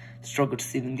 but struggle to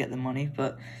see them get the money.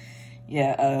 But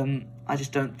yeah, I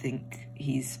just don't think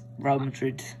he's Real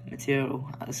Madrid material.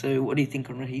 So what do you think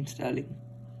on Raheem Sterling?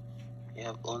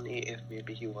 Yeah, only if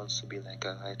maybe he wants to be like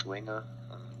a right winger,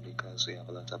 because we have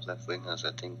a lot of left wingers.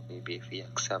 I think maybe if he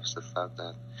accepts the fact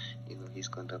that, you know, he's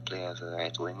going to play as a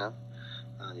right winger,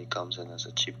 and he comes in as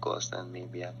a cheap cost, then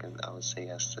maybe I would say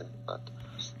yes to it. But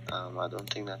I don't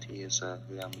think that he is a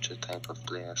Real Madrid type of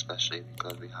player, especially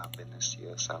because we have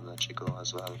Vinicius and Chico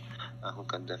as well, who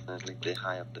can definitely play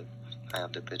high up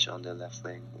the pitch on the left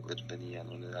wing with Vinny, and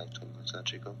on the right wing with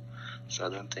Chico. So I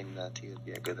don't think that he would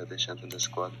be a good addition to the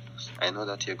squad. I know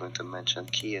that you're going to mention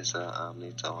Chiesa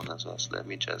later on as well, so let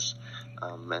me just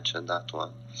mention that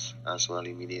one as well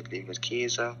immediately. With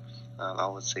Chiesa, I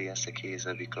would say yes to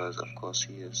Chiesa because, of course,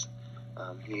 he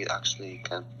actually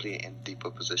can play in deeper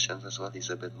positions as well. He's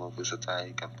a bit more versatile.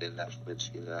 He can play left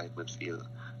midfield, right midfield,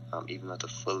 even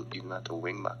at a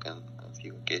wing back in a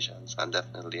few occasions, and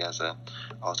definitely as a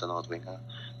out and out winger,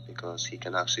 because he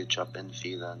can actually drop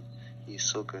infield, and he's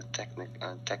so good technically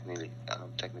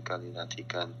that he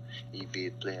can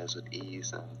evade players with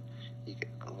ease, and he can,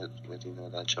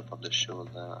 with that chop of the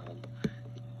shoulder, and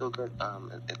he's so good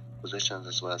in positions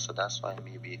as well. So that's why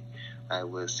maybe I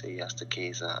will say yes to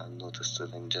Chiesa and no to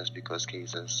Sterling, just because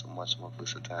Chiesa is so much more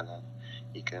versatile and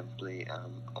he can play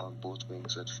on both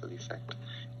wings with full effect.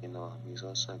 You know, he's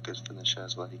also a good finisher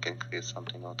as well. He can create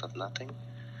something out of nothing.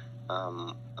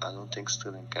 I don't think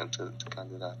Sterling can do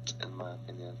that, in my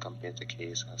opinion, compared to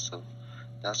Chiesa. So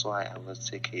that's why I would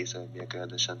say Chiesa would be a good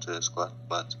addition to the squad,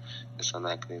 but it's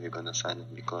unlikely we're going to sign him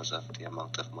because of the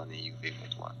amount of money you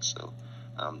would want. So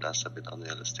that's a bit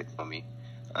unrealistic for me.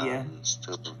 Yeah.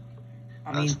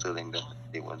 Sterling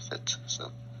definitely won't fit.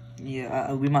 So.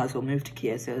 Yeah, we might as well move to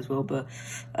Chiesa as well, but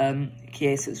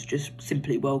Chiesa's just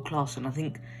simply world class, and I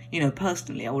think, you know,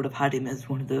 personally I would have had him as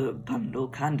one of the Ballon d'Or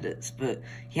candidates, but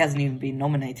he hasn't even been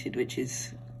nominated, which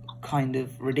is kind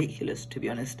of ridiculous, to be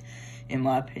honest, in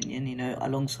my opinion. You know,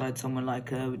 alongside someone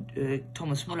like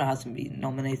Thomas Muller hasn't been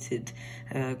nominated,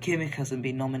 Kimmich hasn't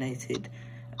been nominated,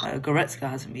 Goretzka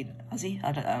hasn't been, has he?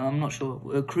 I'm not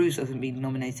sure. Cruz hasn't been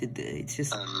nominated. It's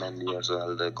just Mendy as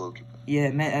well, the goalkeeper. Yeah,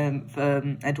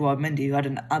 Edouard Mendy, who had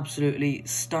an absolutely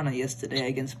stunner yesterday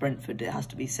against Brentford, it has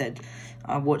to be said.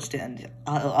 I watched it and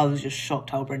I was just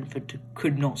shocked how Brentford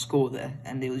could not score there,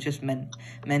 and it was just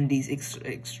Mendy's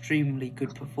extremely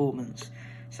good performance.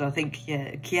 So I think,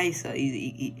 yeah, Chiesa,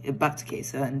 back to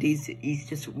Chiesa, and he's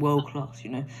just world class. You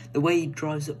know, the way he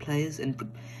drives at players and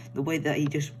the way that he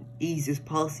just eases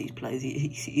past these players,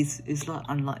 it's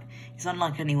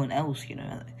unlike anyone else. You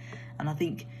know, and I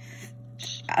think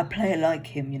a player like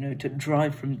him, you know, to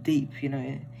drive from deep, you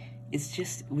know, it's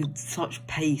just with such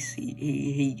pace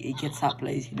he gets that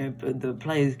plays, you know. But the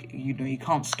players, you know, you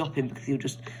can't stop him because he'll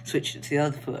just switch it to the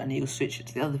other foot, and he'll switch it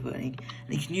to the other foot, and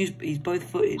he can use, he's both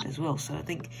footed as well. So I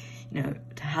think, you know,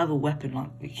 to have a weapon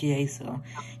like Chiesa,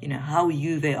 you know, how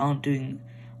Juve aren't doing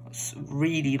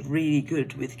really, really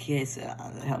good with Chiesa,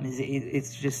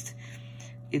 it's just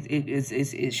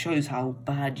it shows how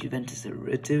bad Juventus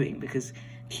are doing, because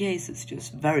Chiesa's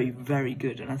just very, very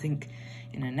good. And I think,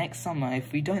 you know, next summer,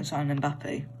 if we don't sign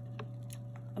Mbappe,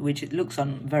 which it looks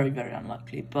very, very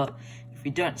unlikely, but if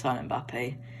we don't sign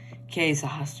Mbappe, Chiesa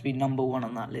has to be number one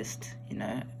on that list, you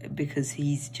know, because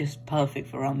he's just perfect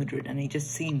for Real Madrid, and he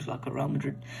just seems like a Real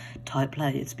Madrid type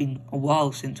player. It's been a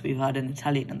while since we've had an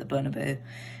Italian at the Bernabeu.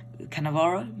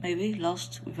 Cannavaro, maybe,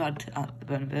 last we've had at the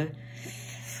Bernabeu.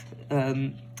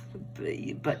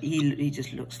 But he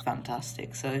just looks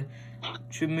fantastic. So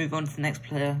should we move on to the next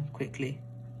player quickly?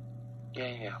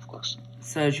 Yeah, of course.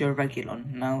 Sergio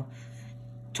Reguilon. Now,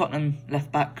 Tottenham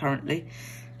left back currently,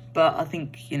 but I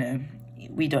think, you know,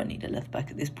 we don't need a left back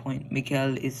at this point.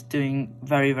 Miguel is doing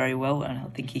very, very well, and I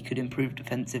think he could improve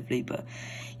defensively, but,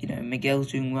 you know,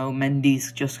 Miguel's doing well.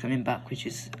 Mendy's just coming back, which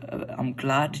is, I'm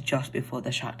glad, just before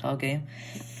the Shakhtar game,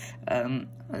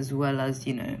 as well as,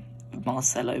 you know,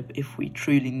 Marcelo, if we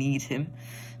truly need him.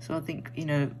 So I think, you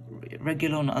know,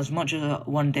 Reguilon, as much as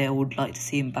one day I would like to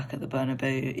see him back at the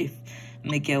Bernabeu, if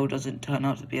Miguel doesn't turn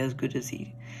out to be as good as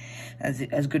he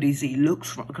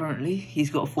looks currently.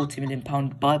 He's got a £40 million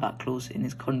buyback clause in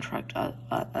his contract,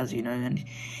 as you know, and,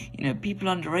 you know, people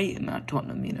underrate him at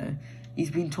Tottenham. You know, he's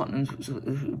been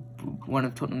one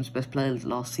of Tottenham's best players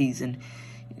last season.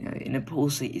 You know, in a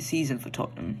poor season for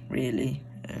Tottenham, really.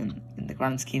 In the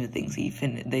grand scheme of things, they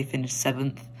finished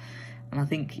 7th, and I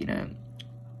think, you know,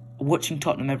 watching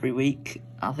Tottenham every week,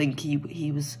 I think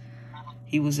he was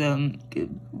he was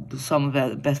some of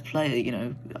their best player. You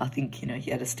know, I think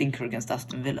he had a stinker against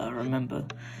Aston Villa. I remember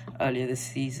earlier this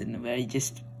season where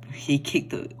he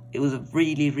kicked it was a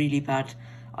really, really bad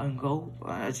own goal.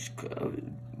 I just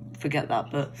forget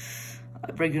that, but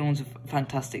Reguilón's a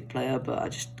fantastic player, but I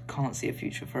just can't see a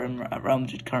future for him at Real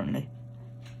Madrid currently.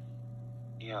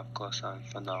 Yeah, of course, and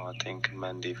for now I think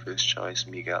Mendy first choice,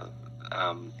 Miguel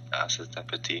as his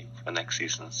deputy for next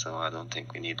season, so I don't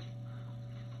think we need.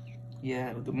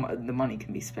 Yeah, the money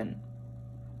can be spent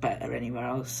better anywhere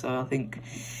else, so I think,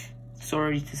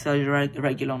 sorry to say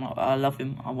Reguilón, I love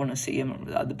him, I want to see him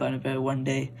at the Bernabeu one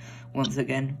day, once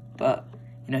again, but,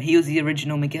 he was the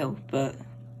original Miguel, but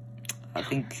I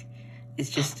think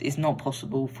it's not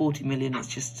possible. 40 million,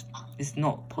 it's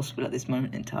not possible at this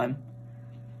moment in time.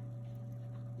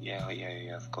 Yeah,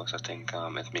 of course, I think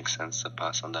it makes sense to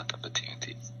pass on that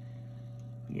opportunity.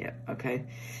 Yeah, okay.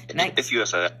 Next, if you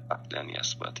are then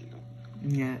yes, but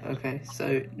Yeah, okay.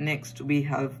 So next we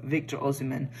have Victor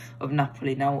Osimhen of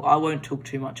Napoli. Now I won't talk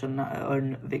too much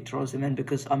on Victor Osimhen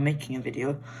because I'm making a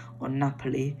video on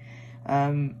Napoli.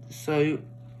 So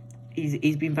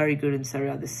he's been very good in Serie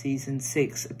A this season,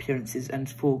 6 appearances and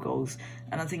 4 goals.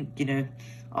 And I think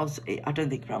I don't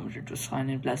think Real Madrid will sign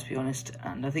him, let's be honest.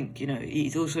 And I think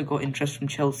he's also got interest from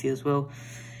Chelsea as well.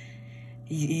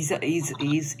 He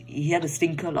had a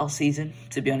stinker last season,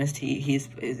 to be honest. His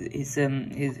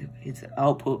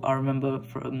output, I remember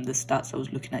from the stats I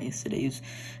was looking at yesterday, he was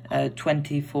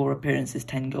 24 appearances,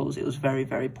 10 goals. It was very,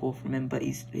 very poor from him, but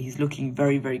he's looking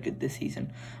very, very good this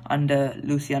season under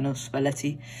Luciano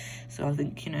Spalletti. So I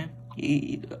think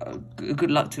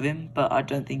good luck to him, but I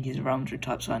don't think he's a Real Madrid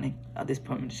type signing at this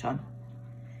point in time.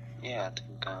 Yeah,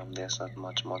 I think there's not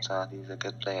much more to add. He's a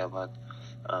good player, but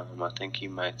I think he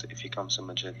might, if he comes to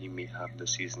Madrid, he may have the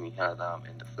season he had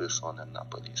in the first one in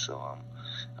Napoli. So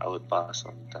I would pass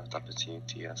on that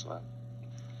opportunity as well.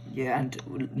 Yeah, and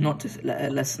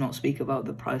let's not speak about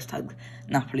the price tag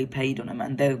Napoli paid on him,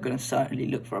 and they're going to certainly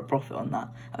look for a profit on that,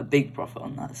 a big profit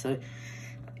on that. So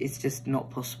it's just not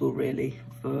possible, really,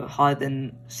 for higher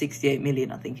than 68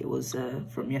 million, I think it was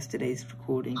from yesterday's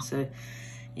recording. So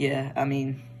yeah, I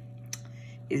mean,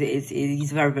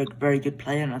 he's a very, very, very good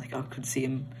player, and I think I could see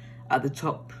him at the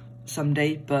top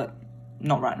someday, but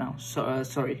not right now. So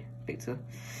sorry, Victor.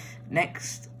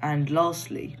 Next and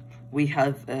lastly, we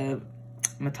have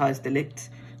Matthijs de Ligt.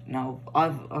 Now,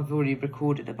 I've already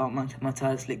recorded about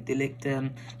Matthijs de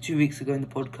Ligt 2 weeks ago in the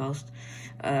podcast.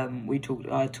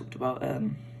 I talked about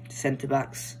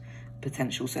centre-backs,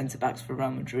 potential centre-backs for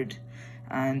Real Madrid.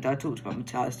 And I talked about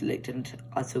Matthijs de Ligt, and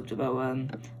I talked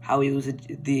about how he was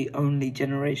the only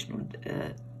generational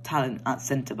talent at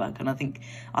centre-back. And I think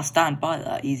I stand by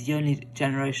that. He's the only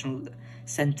generational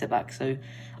centre-back. So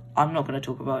I'm not going to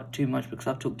talk about it too much because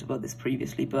I've talked about this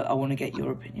previously, but I want to get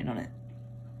your opinion on it.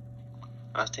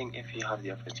 I think if you have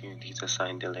the opportunity to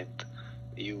sign de Ligt,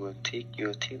 you would take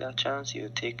that chance. You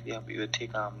would take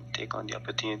on the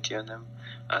opportunity on him.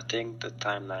 I think the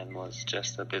timeline was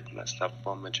just a bit messed up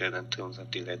for Madrid in terms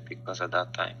of de Ligt, because at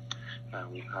that time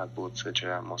we had both Sergio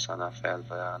Ramos and Rafael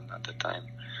Varane at the time,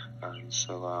 and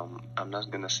so I'm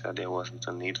not gonna say there wasn't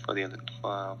a need for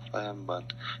him,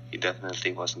 but he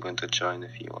definitely wasn't going to join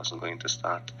if he wasn't going to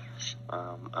start.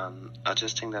 And I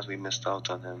just think that we missed out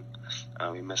on him.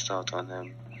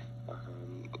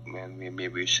 When maybe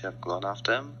we should have gone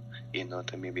after him,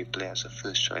 to maybe play as a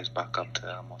first choice backup to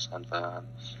Ramos and Varane.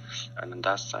 And in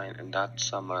that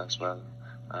summer as well,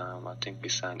 I think we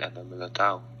signed Eder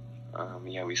Militao.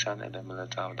 We signed Eder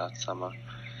Militao that summer.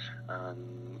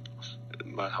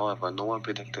 But however, no one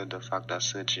predicted the fact that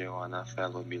Sergio and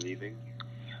Rafael would be leaving.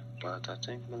 But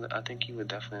I think he would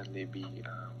definitely be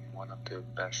one of the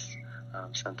best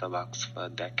centre backs for a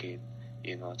decade.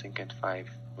 I think in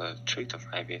 3 to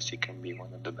 5 years, he can be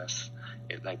one of the best.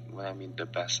 When I mean the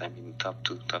best, I mean top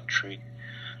 2, top 3.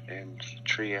 In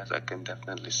 3 years, I can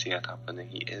definitely see it happening.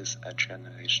 He is a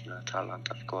generational talent.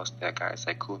 Of course, there are guys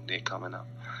like Koundé coming up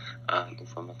and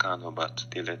Upamecano, but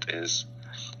de Ligt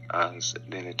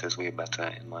is way better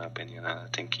in my opinion, and I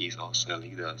think he's also a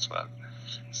leader as well.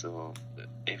 So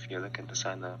if you're looking to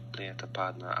sign a player to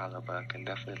partner Alaba, it can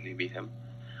definitely be him.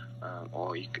 And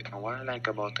what I like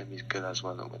about him, he's good as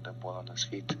well with the ball on his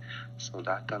feet, so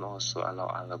that can also allow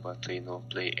Alaba to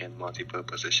play in multiple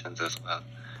positions as well.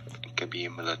 It could be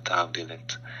Militao, de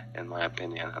Ligt, in my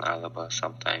opinion, and Alaba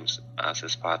sometimes as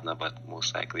his partner, but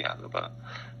most likely Alaba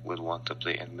would want to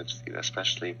play in midfield,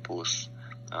 especially post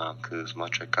because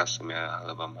Modric, Casemiro,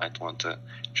 Alaba might want to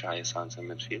try his hands in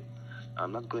midfield.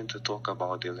 I'm not going to talk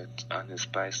about de Ligt and his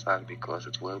price tag because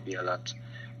it will be a lot.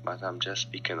 but I'm just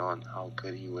speaking on how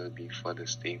good he will be for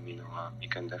this team. He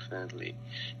can definitely,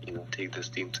 take this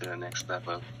team to the next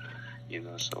level.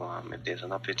 So if there's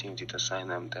an opportunity to sign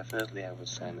him, definitely I would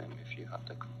sign him if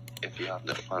you have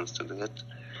the funds to do it,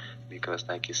 because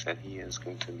like you said, he is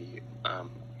going to be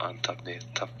on top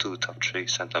 2, top 3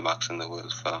 centre backs in the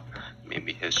world for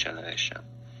maybe his generation.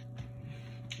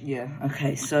 Yeah.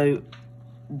 Okay. So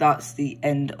that's the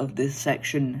end of this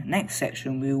section. Next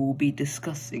section, we will be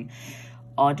discussing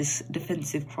our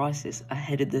defensive crisis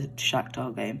ahead of the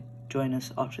Shakhtar game. Join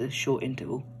us after this short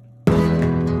interval.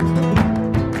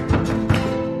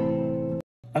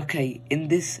 Okay, in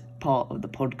this part of the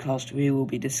podcast, we will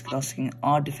be discussing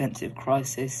our defensive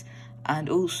crisis and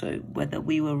also whether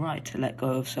we were right to let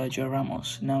go of Sergio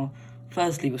Ramos. Now,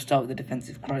 firstly, we'll start with the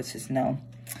defensive crisis. Now,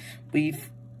 we've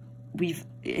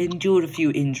endured a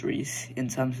few injuries in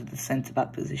terms of the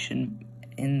centre-back position,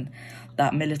 in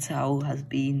that Militao has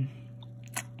been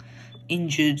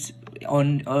injured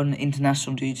on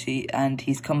international duty and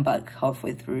he's come back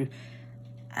halfway through,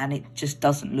 and it just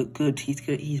doesn't look good.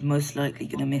 He's most likely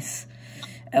going to miss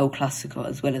El Clasico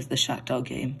as well as the Shakhtar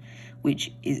game,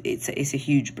 which it's a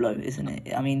huge blow, isn't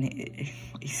it? I mean,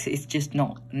 it's just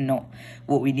not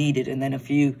what we needed. And then a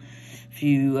few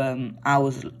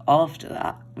hours after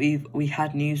that, we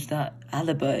had news that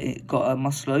Alaba got a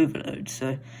muscle overload.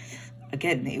 So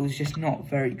again, it was just not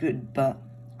very good. But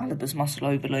Alaba's muscle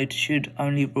overload should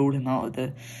only rule him out of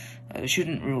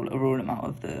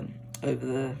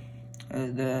the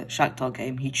the Shakhtar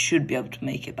game. He should be able to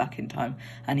make it back in time,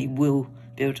 and he will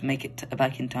be able to make it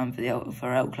back in time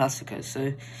for El Clasico.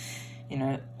 So,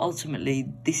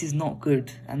 ultimately, this is not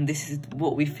good, and this is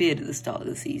what we feared at the start of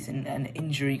the season, an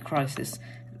injury crisis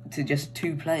to just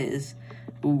 2 players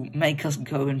will make us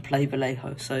go and play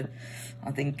Vallejo. So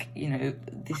I think,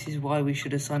 this is why we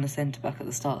should have signed a centre-back at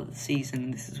the start of the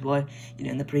season. This is why,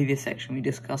 in the previous section we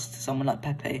discussed someone like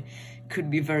Pepe could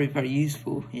be very, very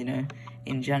useful,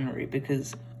 in January,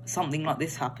 because something like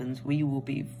this happens, we will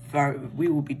be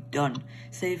done.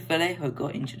 Say if Vallejo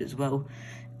got injured as well,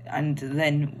 and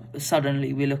then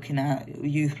suddenly we're looking at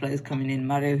youth players coming in,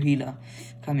 Mario Gila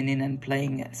coming in and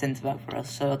playing centre-back for us.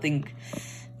 So I think,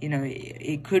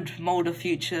 it could mould a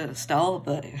future style,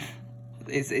 but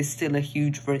it's still a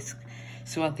huge risk.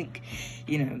 So I think,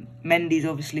 Mendy's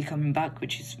obviously coming back,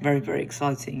 which is very, very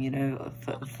exciting,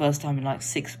 for the first time in like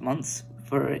 6 months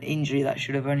for an injury that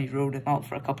should have only ruled him out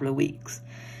for a couple of weeks.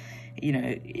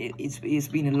 It's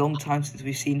been a long time since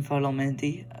we've seen Ferland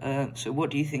Mendy. So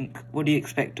what do you think? What do you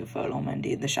expect of Ferland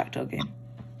Mendy in the Shakhtar game?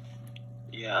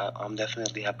 Yeah, I'm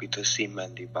definitely happy to see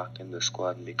Mendy back in the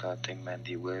squad, because I think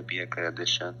Mendy will be a good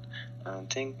addition. I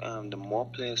think the more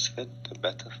players fit, the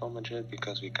better for Madrid,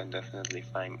 because we can definitely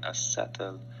find a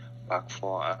settled back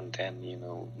 4, and then,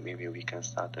 maybe we can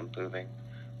start improving,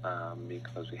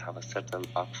 because we have a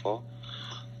settled back 4.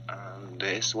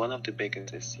 There is one of the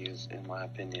biggest issues, in my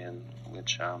opinion,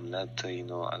 which led to,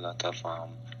 a lot of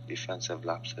defensive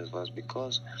lapses, was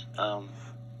because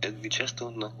we just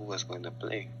don't know who was going to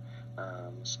play.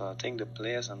 So I think the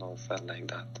players and all felt like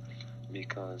that,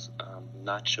 because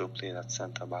Nacho played at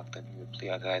centre back, then he would play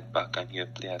at right back, and he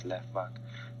would play at left back,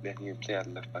 then he would play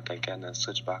at left back again and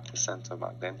switch back to centre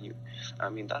back.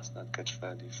 That's not good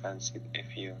for defense.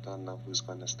 If you don't know who's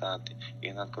going to start,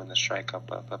 you're not going to strike up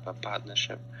a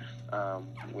partnership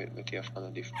with your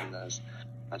fellow defenders.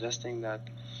 I just think that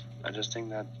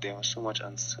there was so much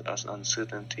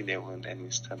uncertainty. There wasn't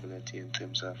any stability in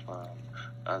terms of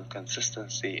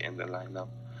consistency in the lineup,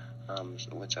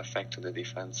 which affected the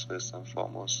defense first and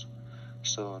foremost.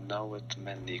 So now with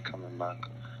Mendy coming back,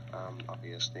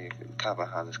 obviously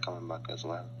Carvajal is coming back as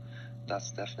well.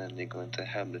 That's definitely going to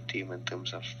help the team in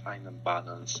terms of finding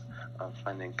balance,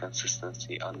 finding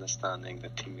consistency, understanding the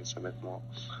team is a bit more.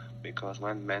 Because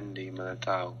when Mendy,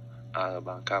 Militao,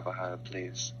 Alaba, and Carvajal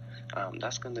plays,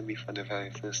 that's going to be for the very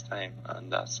first time,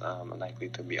 and that's likely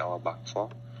to be our back 4.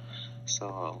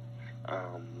 So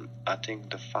I think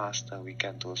the faster we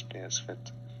get those players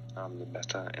fit, the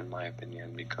better, in my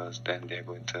opinion, because then they're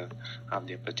going to have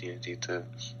the opportunity to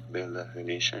build a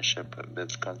relationship,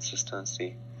 build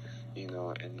consistency,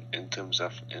 in terms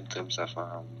of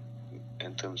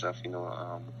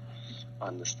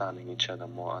understanding each other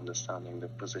more, understanding the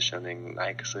positioning,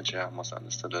 like Sergio Ramos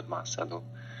understood with Marcelo,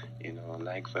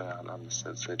 like Varane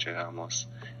understood Sergio Ramos,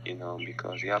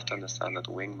 because you have to understand that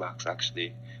wing backs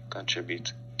actually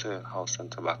contribute to how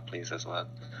centre back plays as well.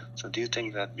 So do you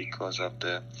think that because of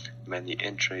the many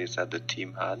injuries that the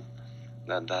team had,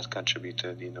 that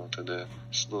contributed, to the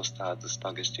slow start, the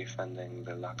sluggish defending,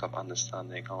 the lack of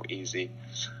understanding how easy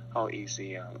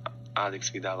Alex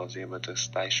Vidal was able to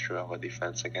slice through our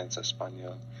defense against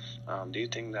Espanyol. Do you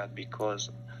think that because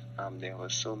there were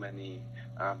so many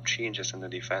changes in the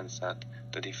defense that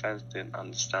the defense didn't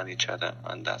understand each other,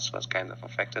 and that's what kind of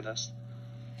affected us?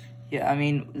 Yeah, I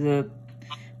mean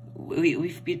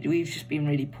we've just been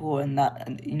really poor in that,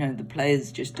 and the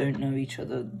players just don't know each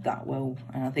other that well,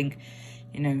 and I think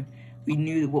we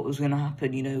knew what was going to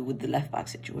happen with the left back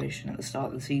situation at the start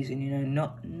of the season.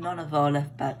 None of our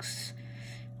left backs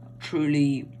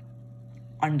truly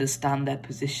understand their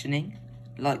positioning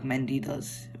like Mendy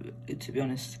does, to be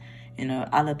honest.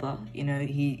 Alaba,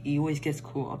 he always gets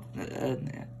caught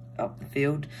up the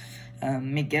field.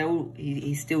 Miguel,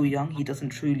 he's still young. He doesn't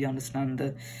truly understand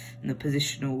the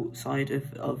positional side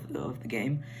of the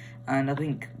game. And I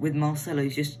think with Marcelo,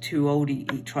 he's just too old. He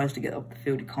tries to get up the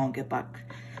field, he can't get back.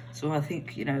 So I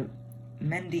think,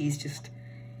 Mendy is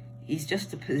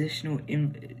just a positional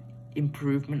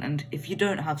improvement. And if you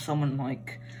don't have someone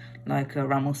like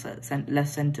Ramos left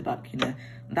centre back,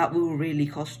 that will really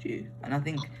cost you. And I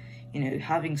think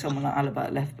having someone like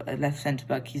Alaba at left centre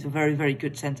back, he's a very, very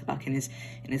good centre back in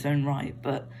his own right,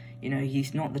 but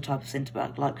he's not the type of centre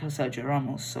back like Sergio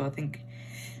Ramos. So I think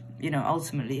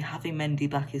ultimately having Mendy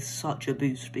back is such a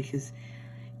boost, because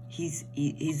his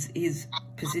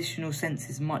positional sense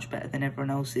is much better than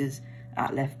everyone else's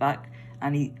at left back,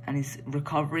 and his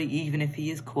recovery, even if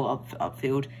he is caught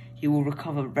upfield, he will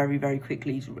recover very, very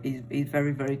quickly. He's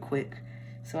very, very quick.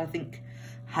 So I think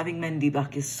having Mendy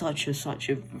back is such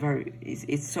a very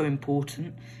it's so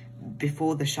important.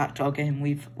 Before the Shakhtar game,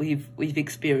 we've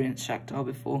experienced Shakhtar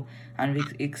before, and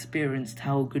we've experienced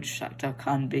how good Shakhtar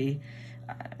can be.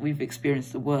 We've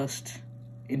experienced the worst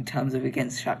in terms of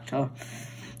against Shakhtar,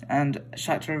 and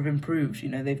Shakhtar have improved.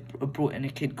 They've brought in a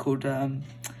kid called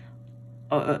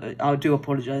I do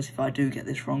apologise if I do get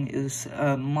this wrong. It was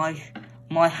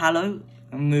Myhalo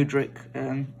Mudryk,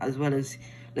 as well as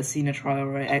Lassina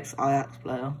Traore, ex-Ajax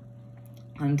player.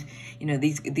 And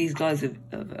these guys have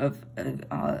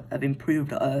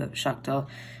improved Shakhtar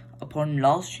upon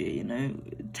last year.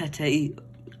 Tete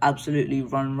absolutely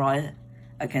run riot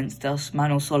against us.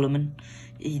 Manuel Solomon,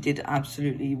 he did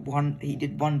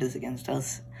wonders against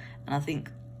us. And I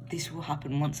think this will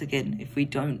happen once again if we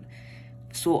don't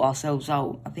sort ourselves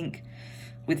out. I think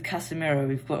with Casemiro,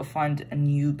 we've got to find a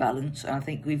new balance, and I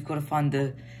think we've got to find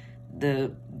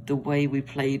the way we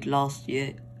played last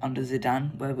year under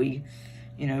Zidane, where we,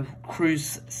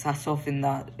 Cruz sat off in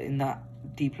that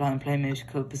deep line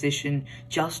playmaker position,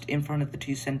 just in front of the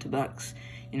two centre backs.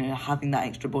 Having that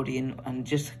extra body and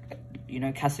just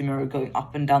Casemiro going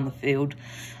up and down the field.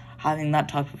 Having that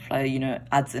type of player,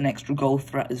 adds an extra goal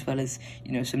threat, as well as,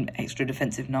 some extra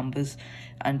defensive numbers.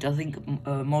 And I think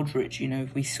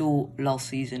Modric, we saw last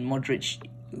season, Modric,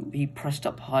 he pressed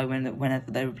up high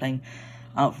whenever they were playing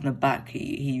out from the back.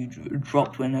 He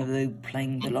dropped whenever they were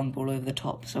playing the long ball over the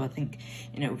top. So I think,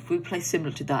 if we play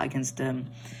similar to that against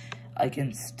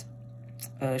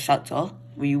Shakhtar,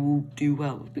 we will do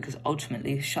well, because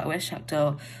ultimately where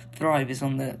Shakhtar thrive is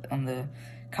on the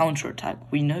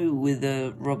counter-attack. We know with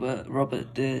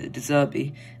Robert De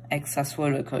Zerbi,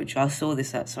 ex-Sassuolo coach, I saw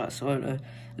this at Sassuolo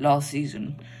last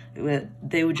season, where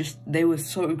they were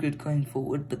so good going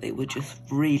forward, but they were just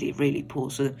really, really poor.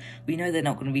 So we know they're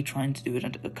not going to be trying to do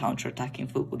a counter-attacking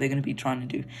football. They're going to be trying to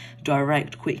do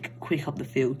direct, quick up the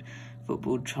field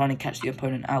football, trying to catch the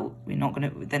opponent out. They're not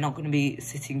going to be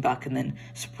sitting back and then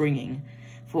springing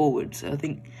forward. So I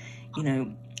think,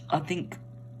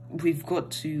 we've got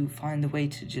to find a way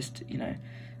to just,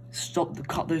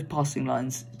 cut those passing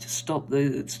lines, to stop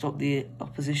the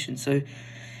opposition. So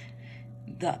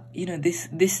that,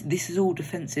 this is all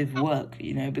defensive work,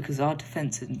 because our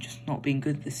defence has just not been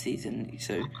good this season.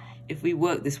 So if we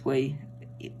work this way,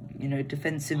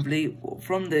 defensively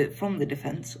from the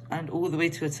defence and all the way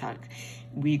to attack,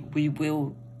 we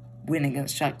will win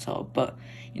against Shakhtar. But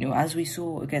as we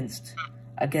saw against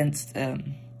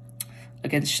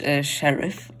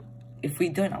Sheriff, if we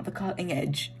don't have the cutting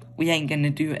edge, we ain't going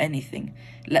to do anything,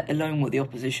 let alone what the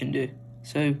opposition do.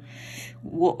 So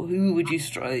who would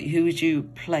you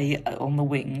play on the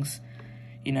wings,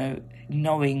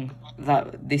 knowing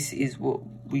that this is what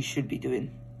we should be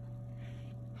doing?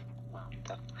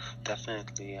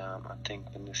 Definitely, I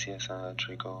think Vinicius and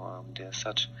Rodrigo, they're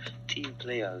such team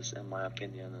players, in my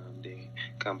opinion. They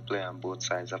can play on both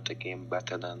sides of the game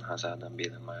better than Hazard and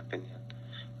Bale, in my opinion.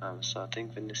 So I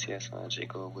think Vinicius and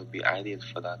Rodrigo would be ideal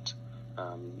for that.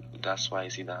 That's why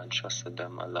Zidane trusted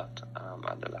them a lot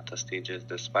at the latter stages,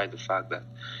 despite the fact that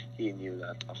he knew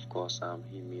that, of course,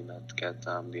 he may not get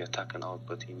the attacking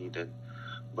output he needed.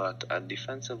 But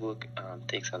defensive work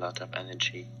takes a lot of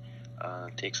energy.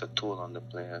 takes a toll on the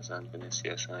players, and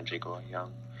Vinicius and Rodrigo are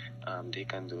young. They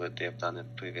can do it. They've done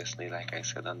it previously, like I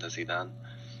said, under Zidane.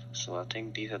 So I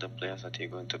think these are the players that you're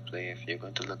going to play if you're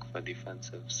going to look for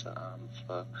defensives,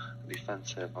 for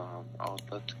defensive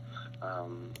output.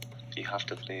 You have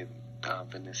to play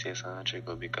Vinicius and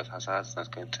Rodrigo because Hazard's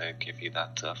not going to give you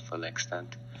that to a full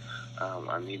extent,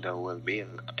 and neither will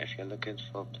Bale. If you're looking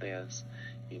for players,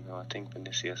 I think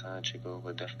Vinicius and Rodrigo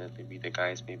would definitely be the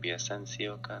guys. Maybe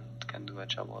Asensio can do a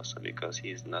job also because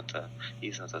he's not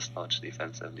a slouch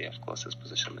defensively. Of course, his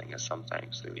positioning is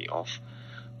sometimes really off,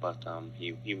 but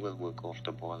he will work off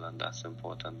the ball, and that's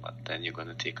important. But then you're going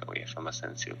to take away from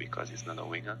Asensio because he's not a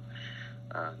winger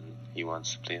and he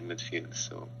wants to play in midfield.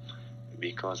 So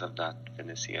because of that,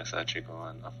 Vinicius, Rodrigo,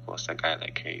 and of course a guy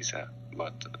like Kaiser,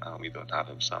 but we don't have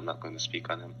him, so I'm not going to speak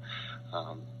on him.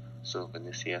 So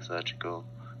Vinicius, Rodrigo.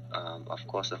 Of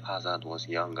course, if Hazard was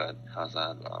younger,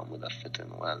 Hazard would have fit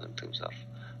in well in terms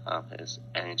of his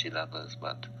energy levels.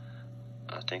 But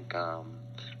I think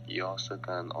you also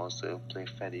can play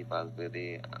Fede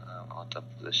Valverde out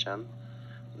of position,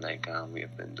 like we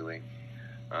have been doing.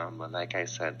 But like I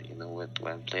said,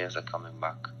 when players are coming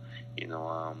back,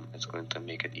 it's going to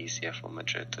make it easier for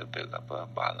Madrid to build up a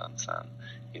balance and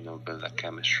build a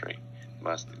chemistry.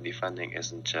 But defending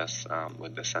isn't just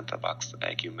with the centre backs,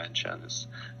 like you mentioned, it's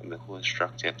the whole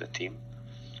structure of the team.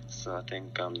 So I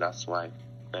think that's why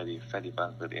Fede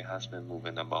Valverde has been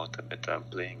moving about a bit,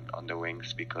 playing on the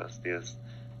wings because there's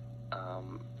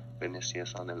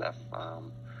Vinicius on the left,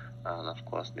 and of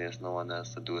course there's no one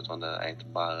else to do it on the right,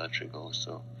 bar Rodrigo.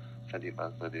 So Fede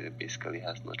Valverde basically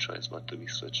has no choice but to be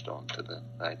switched on to the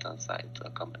right hand side to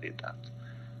accommodate that.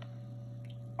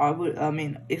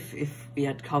 If we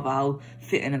had Carvalho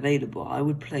fit and available, I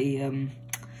would play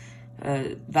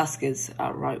Vasquez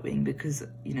at right wing because,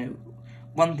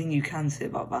 one thing you can say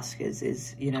about Vasquez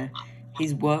is,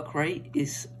 his work rate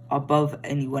is above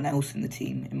anyone else in the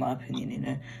team, in my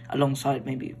opinion, alongside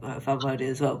maybe Valverde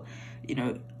as well.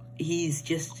 He's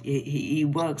just, he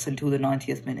works until the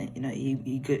 90th minute,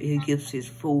 he gives his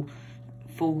full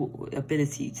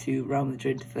ability to Real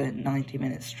Madrid for 90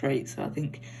 minutes straight. So I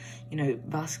think,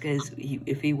 Vasquez,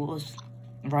 if he was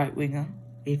right winger,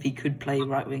 if he could play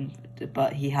right wing,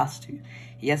 but he has to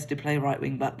play right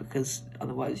wing back because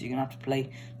otherwise you're gonna have to play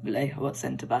Vallejo at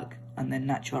centre back and then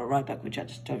Nacho at right back, which I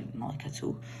just don't like at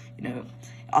all.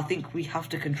 I think we have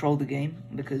to control the game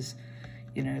because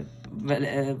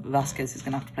Vasquez is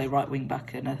gonna have to play right wing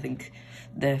back, and I think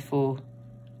therefore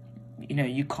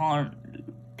you can't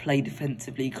play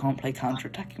defensively, you can't play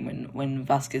counter-attacking when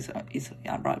Vasquez is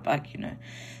at right back,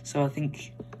 So I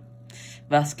think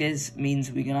Vasquez means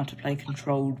we're going to have to play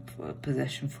controlled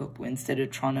possession football instead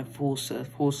of trying to force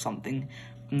something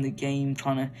from the game,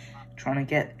 trying to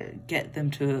get them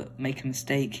to make a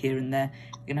mistake here and there.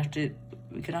 We're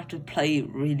gonna have to play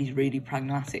really, really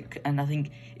pragmatic, and I think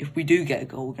if we do get a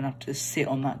goal, we're gonna have to sit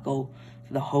on that goal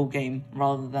for the whole game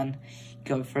rather than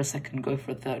go for a second, go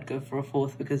for a third, go for a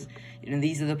fourth, because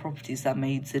these are the properties that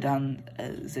made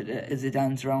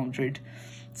Zidane's Real Madrid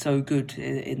so good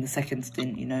in the second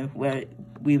stint. Where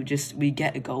we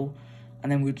get a goal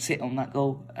and then we'd sit on that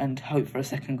goal and hope for a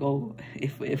second goal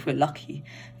if we're lucky.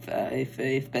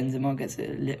 If Benzema gets a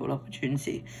little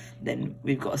opportunity, then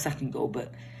we've got a second goal.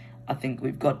 But I think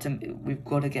we've got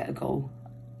to get a goal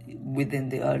within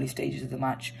the early stages of the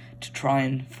match to try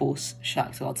and force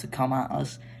Shakhtar to come at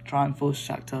us, try and force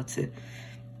Shakhtar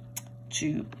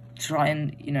to try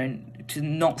and to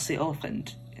not sit off,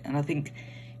 and I think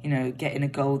getting a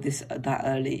goal that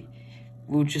early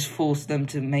will just force them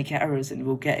to make errors and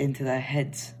we'll get into their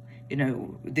heads.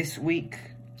 This week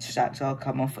Shakhtar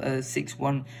come off a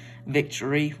 6-1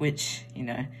 victory, which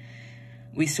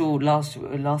we saw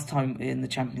last time in the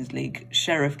Champions League.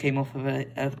 Sheriff came off of a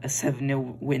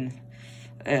 7-0 win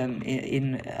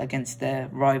in against their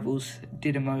rivals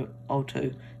Dinamo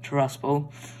Alto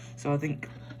Tiraspol. So I think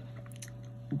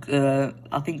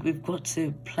we've got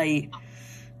to play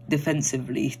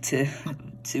defensively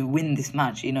to win this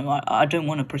match. I don't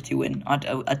want a pretty win. I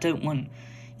don't want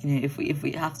if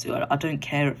we have to. I don't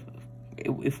care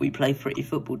if we play pretty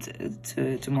football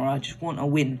tomorrow. I just want a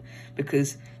win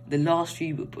because the last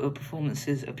few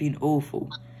performances have been awful.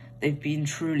 They've been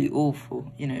truly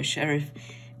awful. Sheriff,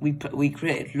 we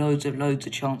created loads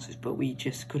of chances, but we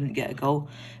just couldn't get a goal.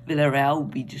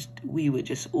 Villarreal, we were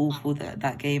just awful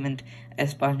that game, and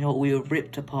Espanyol, we were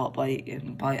ripped apart by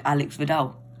Alex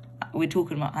Vidal. We're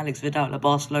talking about Alex Vidal, a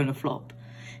Barcelona flop.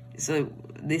 So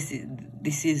this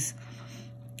is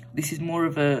more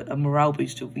of a morale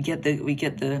booster. We get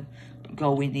the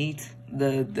goal we need.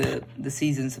 The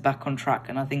seasons are back on track,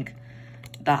 and I think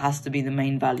that has to be the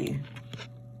main value.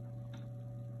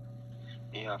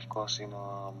 Yeah, of course,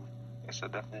 it's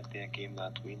definitely a game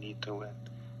that we need to win.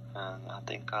 And I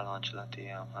think Carlo Ancelotti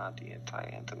had the entire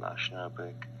international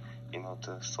break,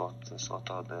 to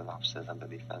sort out the lapses and the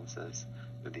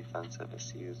defensive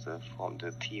issues from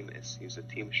the team issues, the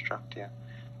team structure,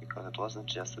 because it wasn't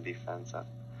just the defense that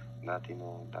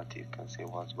you can say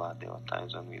was bad. There were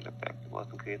times when we looked like it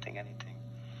wasn't creating anything.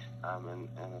 In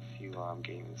a few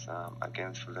games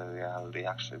against Villarreal, they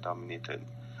actually dominated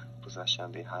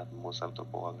possession. They had most of the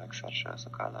ball, etc. So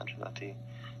Carlo Ancelotti,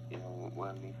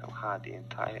 when we have had the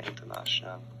entire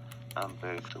international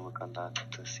break to work on that,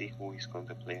 to see who he's going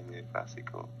to play in the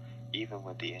Clasico, even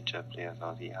with the injured players,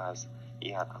 he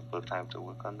had ample time to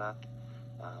work on that.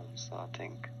 So I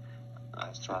think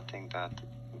that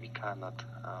we cannot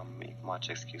make much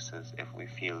excuses if we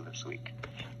feel this week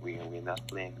we're not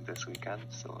playing this weekend.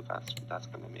 So that's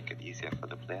going to make it easier for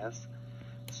the players.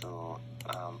 So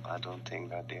I don't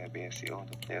think that the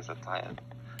players are tired,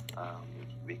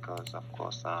 because of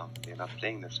course they're not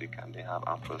playing this weekend. They have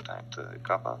ample time to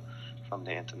recover from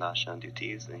their international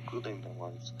duties, including the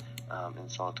ones in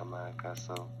South America.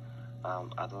 So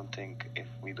I don't think if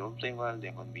we don't play well,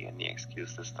 there won't be any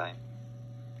excuse this time.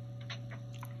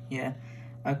 Yeah.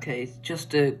 Okay, just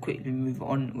to quickly move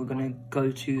on, we're going to go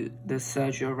to the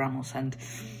Sergio Ramos. And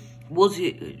was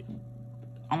it...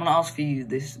 I'm going to ask for you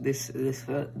this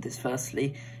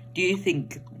firstly. Do you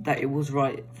think that it was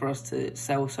right for us to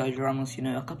sell Sergio Ramos,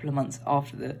 a couple of months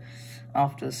after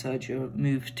Sergio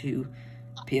moved to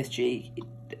PSG?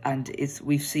 And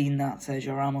we've seen that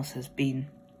Sergio Ramos has been,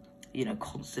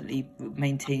 constantly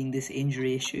maintaining this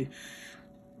injury issue.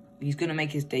 He's going to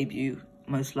make his debut,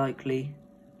 most likely.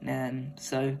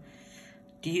 So,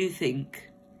 do you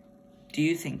think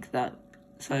that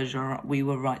we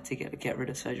were right to get rid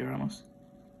of Sergio Ramos?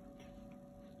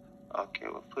 Okay,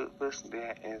 well, first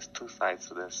there is two sides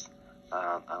to this.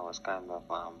 I was kind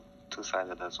of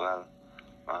two-sided as well.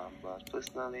 But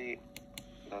personally,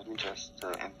 let me just,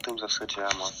 in terms of Sergio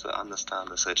Ramos, to understand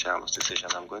the Sergio Ramos decision,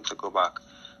 I'm going to go back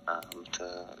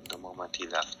to the moment he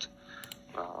left.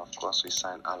 Of course, we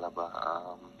signed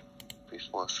Alaba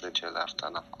before Sergio left,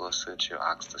 and of course Sergio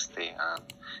asked to stay, and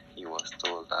he was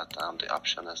told that the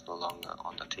option is no longer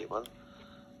on the table.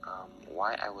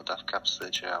 Why I would have kept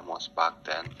Sergio Ramos back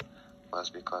then was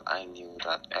because I knew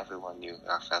that everyone knew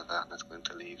Rafael Varane was going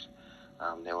to leave.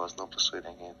 There was no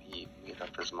persuading him. He made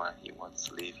up his mind. He wants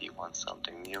to leave. He wants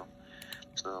something new.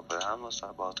 So Varane was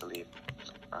about to leave.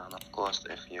 And of course,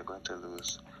 if you're going to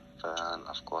lose Varane,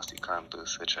 of course you can't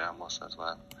lose Sergio Ramos as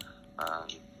well.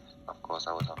 And of course,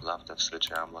 I would have loved if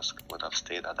Sergio Ramos would have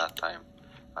stayed at that time.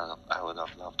 And I would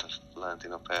have loved if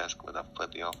Florentino Perez would have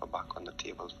put the offer back on the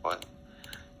table for him.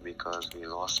 Because we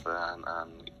lost Varane,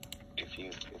 and if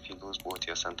you lose both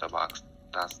your centre backs,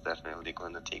 that's definitely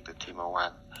going to take the team a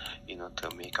while,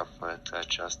 to make up for it, to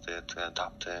adjust it, to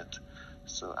adapt it.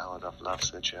 So I would have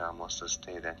loved Sergio Ramos to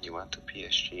stay. Then he went to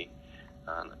PSG,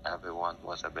 and everyone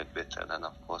was a bit bitter. And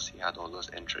of course, he had all those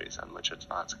injuries, and Madrid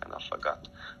fans kind of forgot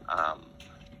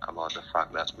about the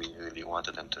fact that we really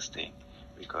wanted him to stay,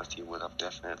 because he would have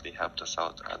definitely helped us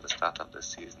out at the start of the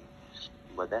season.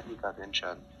 But then he got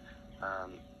injured,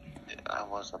 and I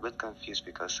was a bit confused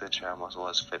because Sergio Ramos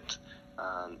was fit,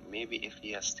 and maybe if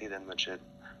he had stayed in Madrid,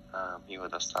 he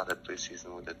would have started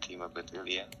pre-season with the team a bit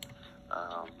earlier,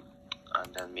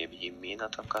 and then maybe he may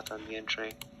not have gotten the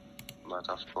injury. But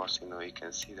of course, you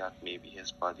can see that maybe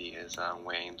his body is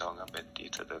weighing down a bit due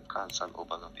to the constant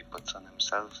overload he puts on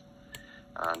himself.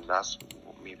 And that's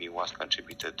maybe what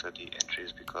contributed to the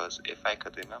injuries, because if I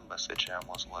could remember, Sergio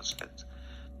Ramos was fit.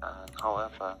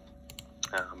 However,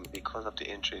 because of the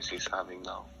injuries he's having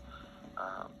now,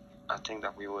 I think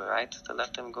that we were right to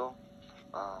let him go,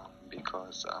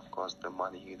 because of course the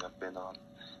money he'd have been on,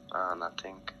 and I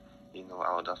think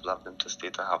I would have loved him to stay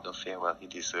to have the farewell he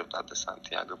deserved at the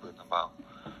Santiago Bernabeu.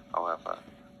 However,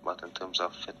 but in terms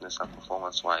of fitness and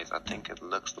performance-wise, I think it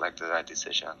looks like the right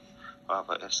decision.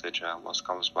 However, if Sergio Ramos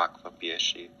comes back for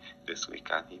PSG this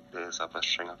weekend, he builds up a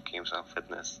string of games on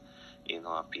fitness.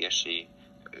 PSG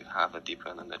have a deep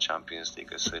run in the Champions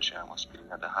League, as Sergio Ramos being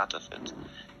at the heart of it.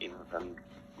 Then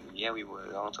we were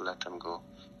wrong to let him go,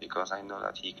 because I know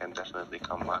that he can definitely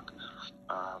come back.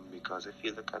 Because if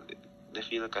you look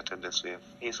at it this way, if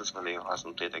Jesus Vallejo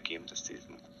hasn't played a game this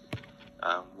season,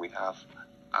 we have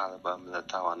Alaba,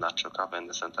 Militao, and Nacho Cava in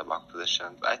the centre-back position.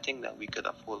 But I think that we could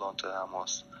have hold on to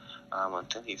Ramos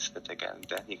until he's fit again.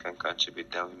 Then he can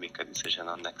contribute. Then we make a decision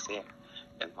on next year,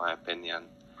 in my opinion,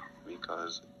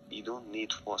 because you don't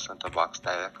need 4 centre-backs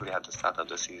directly at the start of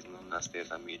the season unless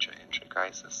there's a major injury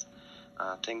crisis.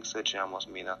 I think Sergio Ramos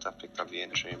may not have picked up the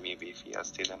injury. Maybe if he had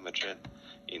stayed in Madrid,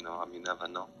 you never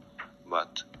know.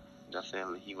 But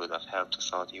definitely he would have helped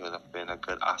us out. He would have been a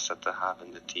good asset to have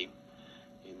in the team.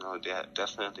 There are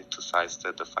definitely two sides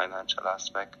to the financial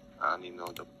aspect, and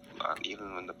and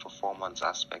even in the performance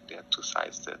aspect, there are two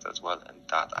sides to it as well, and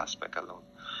that aspect alone.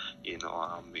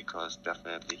 Because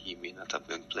definitely he may not have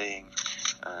been playing,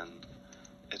 and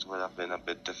it would have been a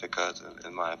bit difficult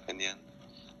in my opinion.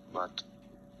 But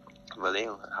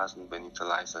Vallejo hasn't been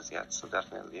utilized as yet, so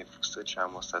definitely if Sergio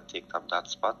Ramos had taken up that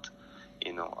spot,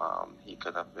 he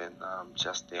could have been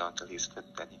just there until he's fit,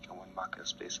 then he can win back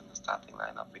his place in the starting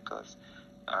lineup, because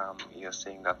you're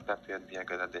saying that Pepe would be a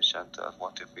good addition to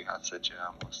what if we had Sergio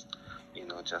Ramos,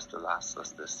 just to last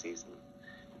us this season,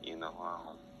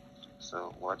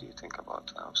 so what do you think about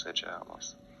Sergio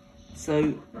Ramos?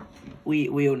 So we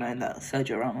all know that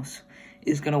Sergio Ramos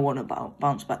is going to want to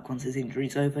bounce back once his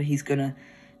injury's over.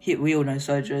 We all know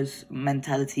Sergio's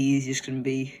mentality is just going to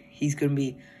be, he's going to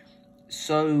be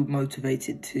so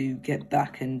motivated to get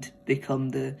back and become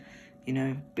the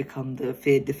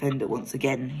feared defender once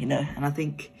again, And I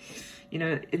think,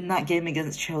 in that game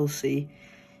against Chelsea,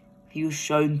 he was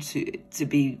shown to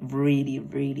be really,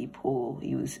 really poor.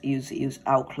 He was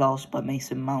outclassed by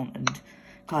Mason Mount and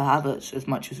Kai Havertz, as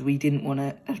much as we didn't want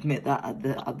to admit that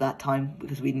at that time,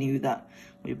 because we knew that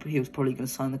he was probably going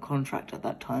to sign the contract at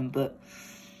that time. But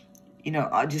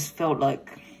I just felt like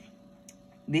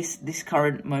this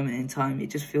current moment in time, it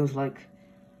just feels like,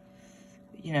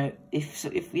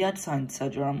 if we had signed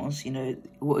Sergio Ramos,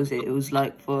 what was it? It was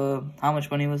like, for how much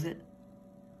money was it?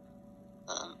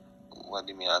 What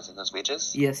do you mean, as in his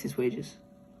wages? Yes, his wages.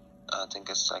 I think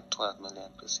it's like 12 million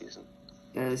per season.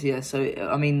 Yeah, so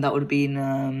I mean that would have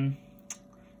been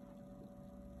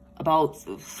about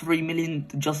 3 million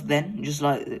just then,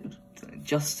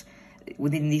 just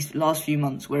within these last few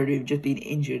months where he'd just been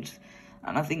injured,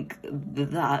 and I think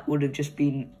that would have just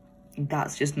been,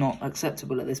 that's just not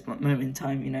acceptable at this moment in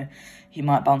time. He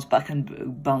might bounce back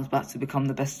to become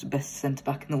the best centre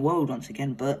back in the world once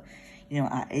again, but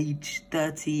at age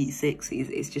 36,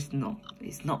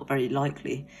 it's not very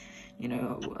likely.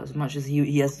 As much as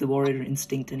he has the warrior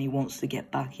instinct and he wants to get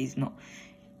back, it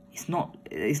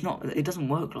doesn't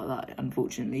work like that,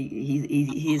 unfortunately.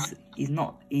 He's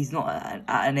not at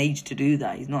an age to do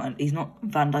that. He's not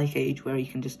Van Dijk age where he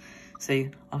can just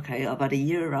say, okay, I've had a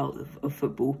year out of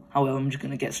football, however I'm just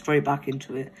going to get straight back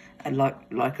into it, and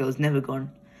like I was never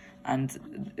gone,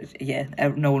 and yeah,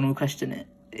 no one will question it.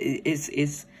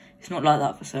 It's not like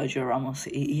that for Sergio Ramos.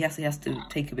 He has to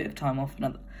take a bit of time off, and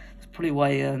that's probably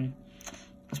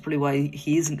why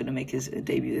he isn't going to make his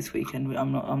debut this weekend.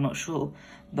 I'm not sure,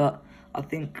 but I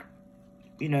think,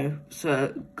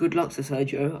 so good luck to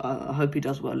Sergio. I hope he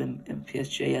does well in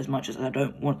PSG, as much as I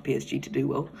don't want PSG to do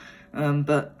well,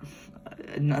 but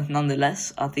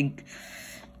nonetheless, I think,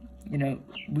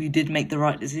 we did make the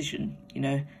right decision.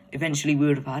 Eventually we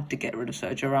would have had to get rid of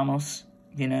Sergio Ramos.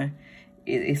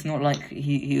 It's not like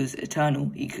he was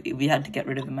eternal. We had to get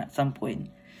rid of him at some point.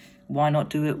 Why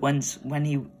not do it when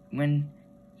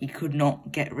he could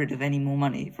not get rid of any more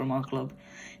money from our club?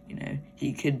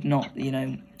 He could not,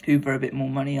 hoover a bit more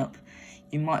money up.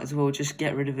 You might as well just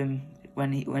get rid of him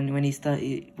when he's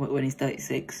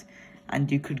 36,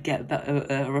 and you could get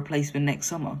a replacement next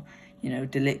summer. De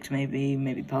Ligt,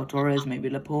 maybe Pau Torres, maybe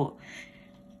Laporte.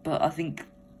 But I think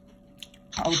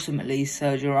ultimately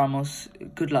Sergio Ramos,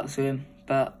 good luck to him.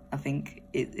 But I think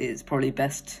it was probably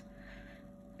best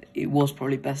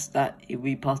that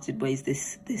we parted ways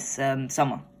this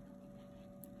summer.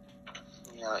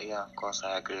 Yeah, of course,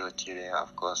 I agree with you there.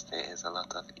 Of course, there is a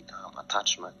lot of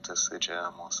attachment to Sergio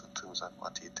Ramos in terms of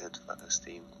what he did for this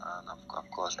team. And of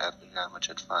course, every Real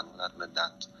Madrid fan will admit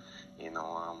that. We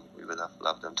would have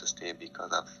loved him to stay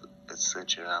because it's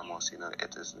Sergio Ramos.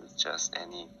 It isn't just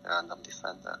any random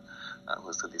defender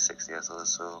who's 36 years old.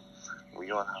 So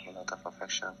we all have a lot of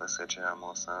affection for Sergio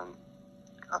Ramos.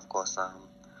 Of course,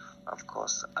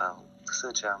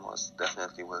 Sergio Ramos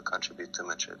definitely will contribute to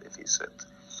Madrid if he's fit.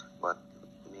 But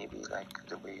maybe like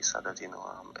the way you said it,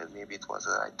 maybe it was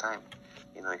the right time.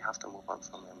 You have to move on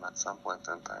from him at some point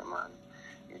in time, and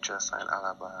you just sign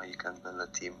Alaba. You can build a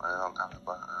team around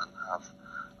Alaba and have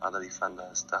other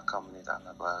defenders to accommodate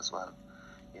Alaba as well.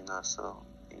 So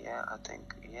yeah, I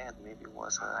think maybe it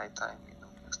was the right time.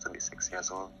 He's 36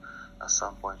 years old. At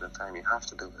some point in time, you have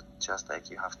to do it, just like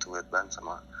you have to with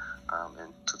Benzema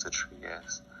in 2 to 3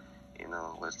 years.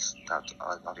 Which that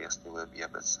obviously will be a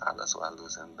bit sad as well,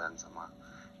 losing Benzema.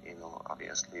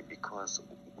 Obviously, because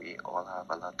we all have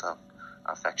a lot of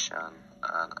affection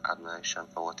and admiration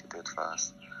for what he did for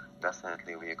us.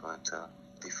 Definitely, we're going to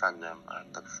defend him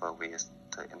and look for ways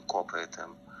to incorporate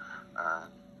him.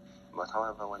 But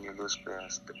however, when you lose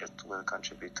players, it will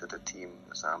contribute to the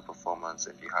team's performance.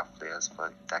 If you have players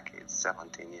for decades,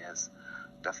 17 years,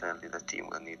 definitely the team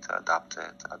will need to adapt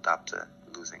to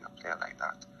losing a player like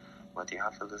that. But you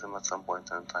have to lose him at some point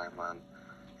in time, and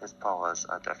his powers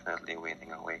are definitely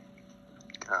waning away.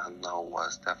 And now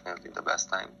was definitely the best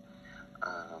time.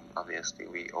 Obviously,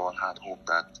 we all had hope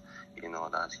that,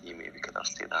 that he maybe could have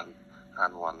stayed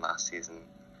and won last season.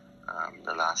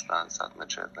 The last dance at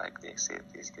Madrid, like they say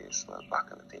these days, well, back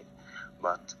in the day.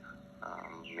 But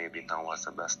maybe now was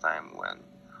the best time when,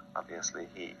 obviously,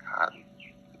 he had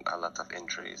a lot of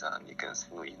injuries, and you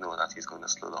know that he's going to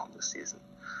slow down this season.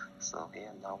 So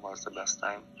yeah, now was the best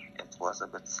time. It was a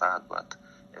bit sad, but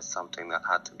it's something that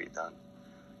had to be done.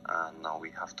 And now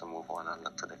we have to move on and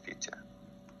look to the future.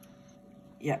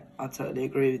 Yeah, I totally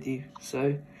agree with you.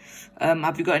 So,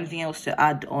 have you got anything else to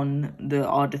add on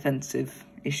our defensive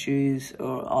issues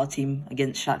or our team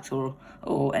against Shakhtar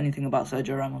or anything about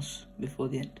Sergio Ramos before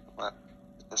the end? Well,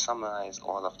 to summarize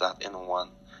all of that in one,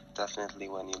 definitely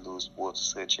when you lose both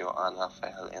Sergio and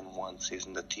Rafael in one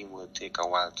season, the team will take a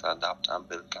while to adapt and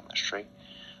build chemistry.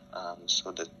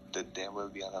 So there will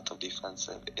be a lot of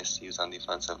defensive issues and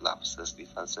defensive lapses,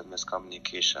 defensive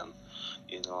miscommunication,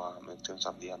 in terms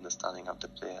of the understanding of the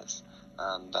players.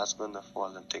 And that's going to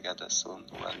fall in together soon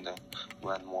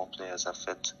when more players are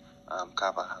fit.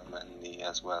 Carvajal Mendy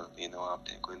as well, they're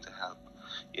going to help,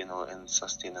 in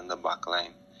sustaining the back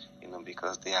line,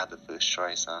 because they are the first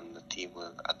choice and the team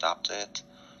will adapt to it,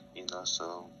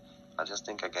 so I just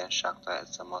think against Shakhtar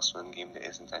it's a must-win game. There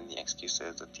isn't any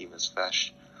excuses. The team is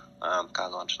fresh.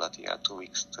 Carlo Ancelotti had 2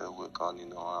 weeks to work on,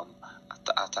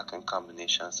 attacking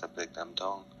combinations to break them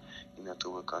down, to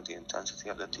work on the intensity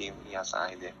of the team. He has an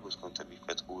idea who's going to be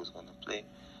fit, who is going to play.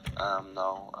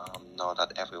 Now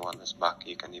that everyone is back,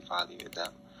 you can evaluate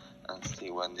them and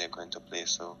see when they're going to play.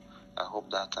 So I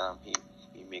hope that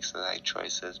he makes the right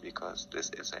choices, because this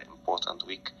is an important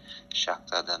week,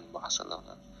 Shakhtar then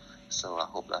Barcelona. So I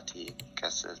hope that he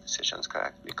gets his decisions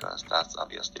correct, because that's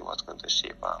obviously what's going to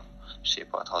shape out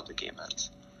how the game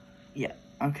ends. Yeah,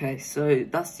 okay, so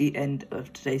that's the end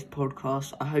of today's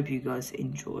podcast. I hope you guys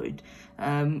enjoyed.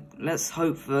 Let's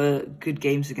hope for good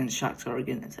games against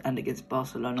Shakhtar and against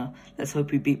Barcelona. Let's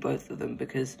hope we beat both of them,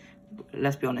 because,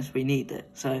 let's be honest, we need it.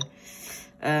 So,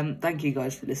 thank you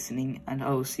guys for listening, and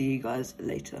I will see you guys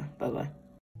later. Bye-bye.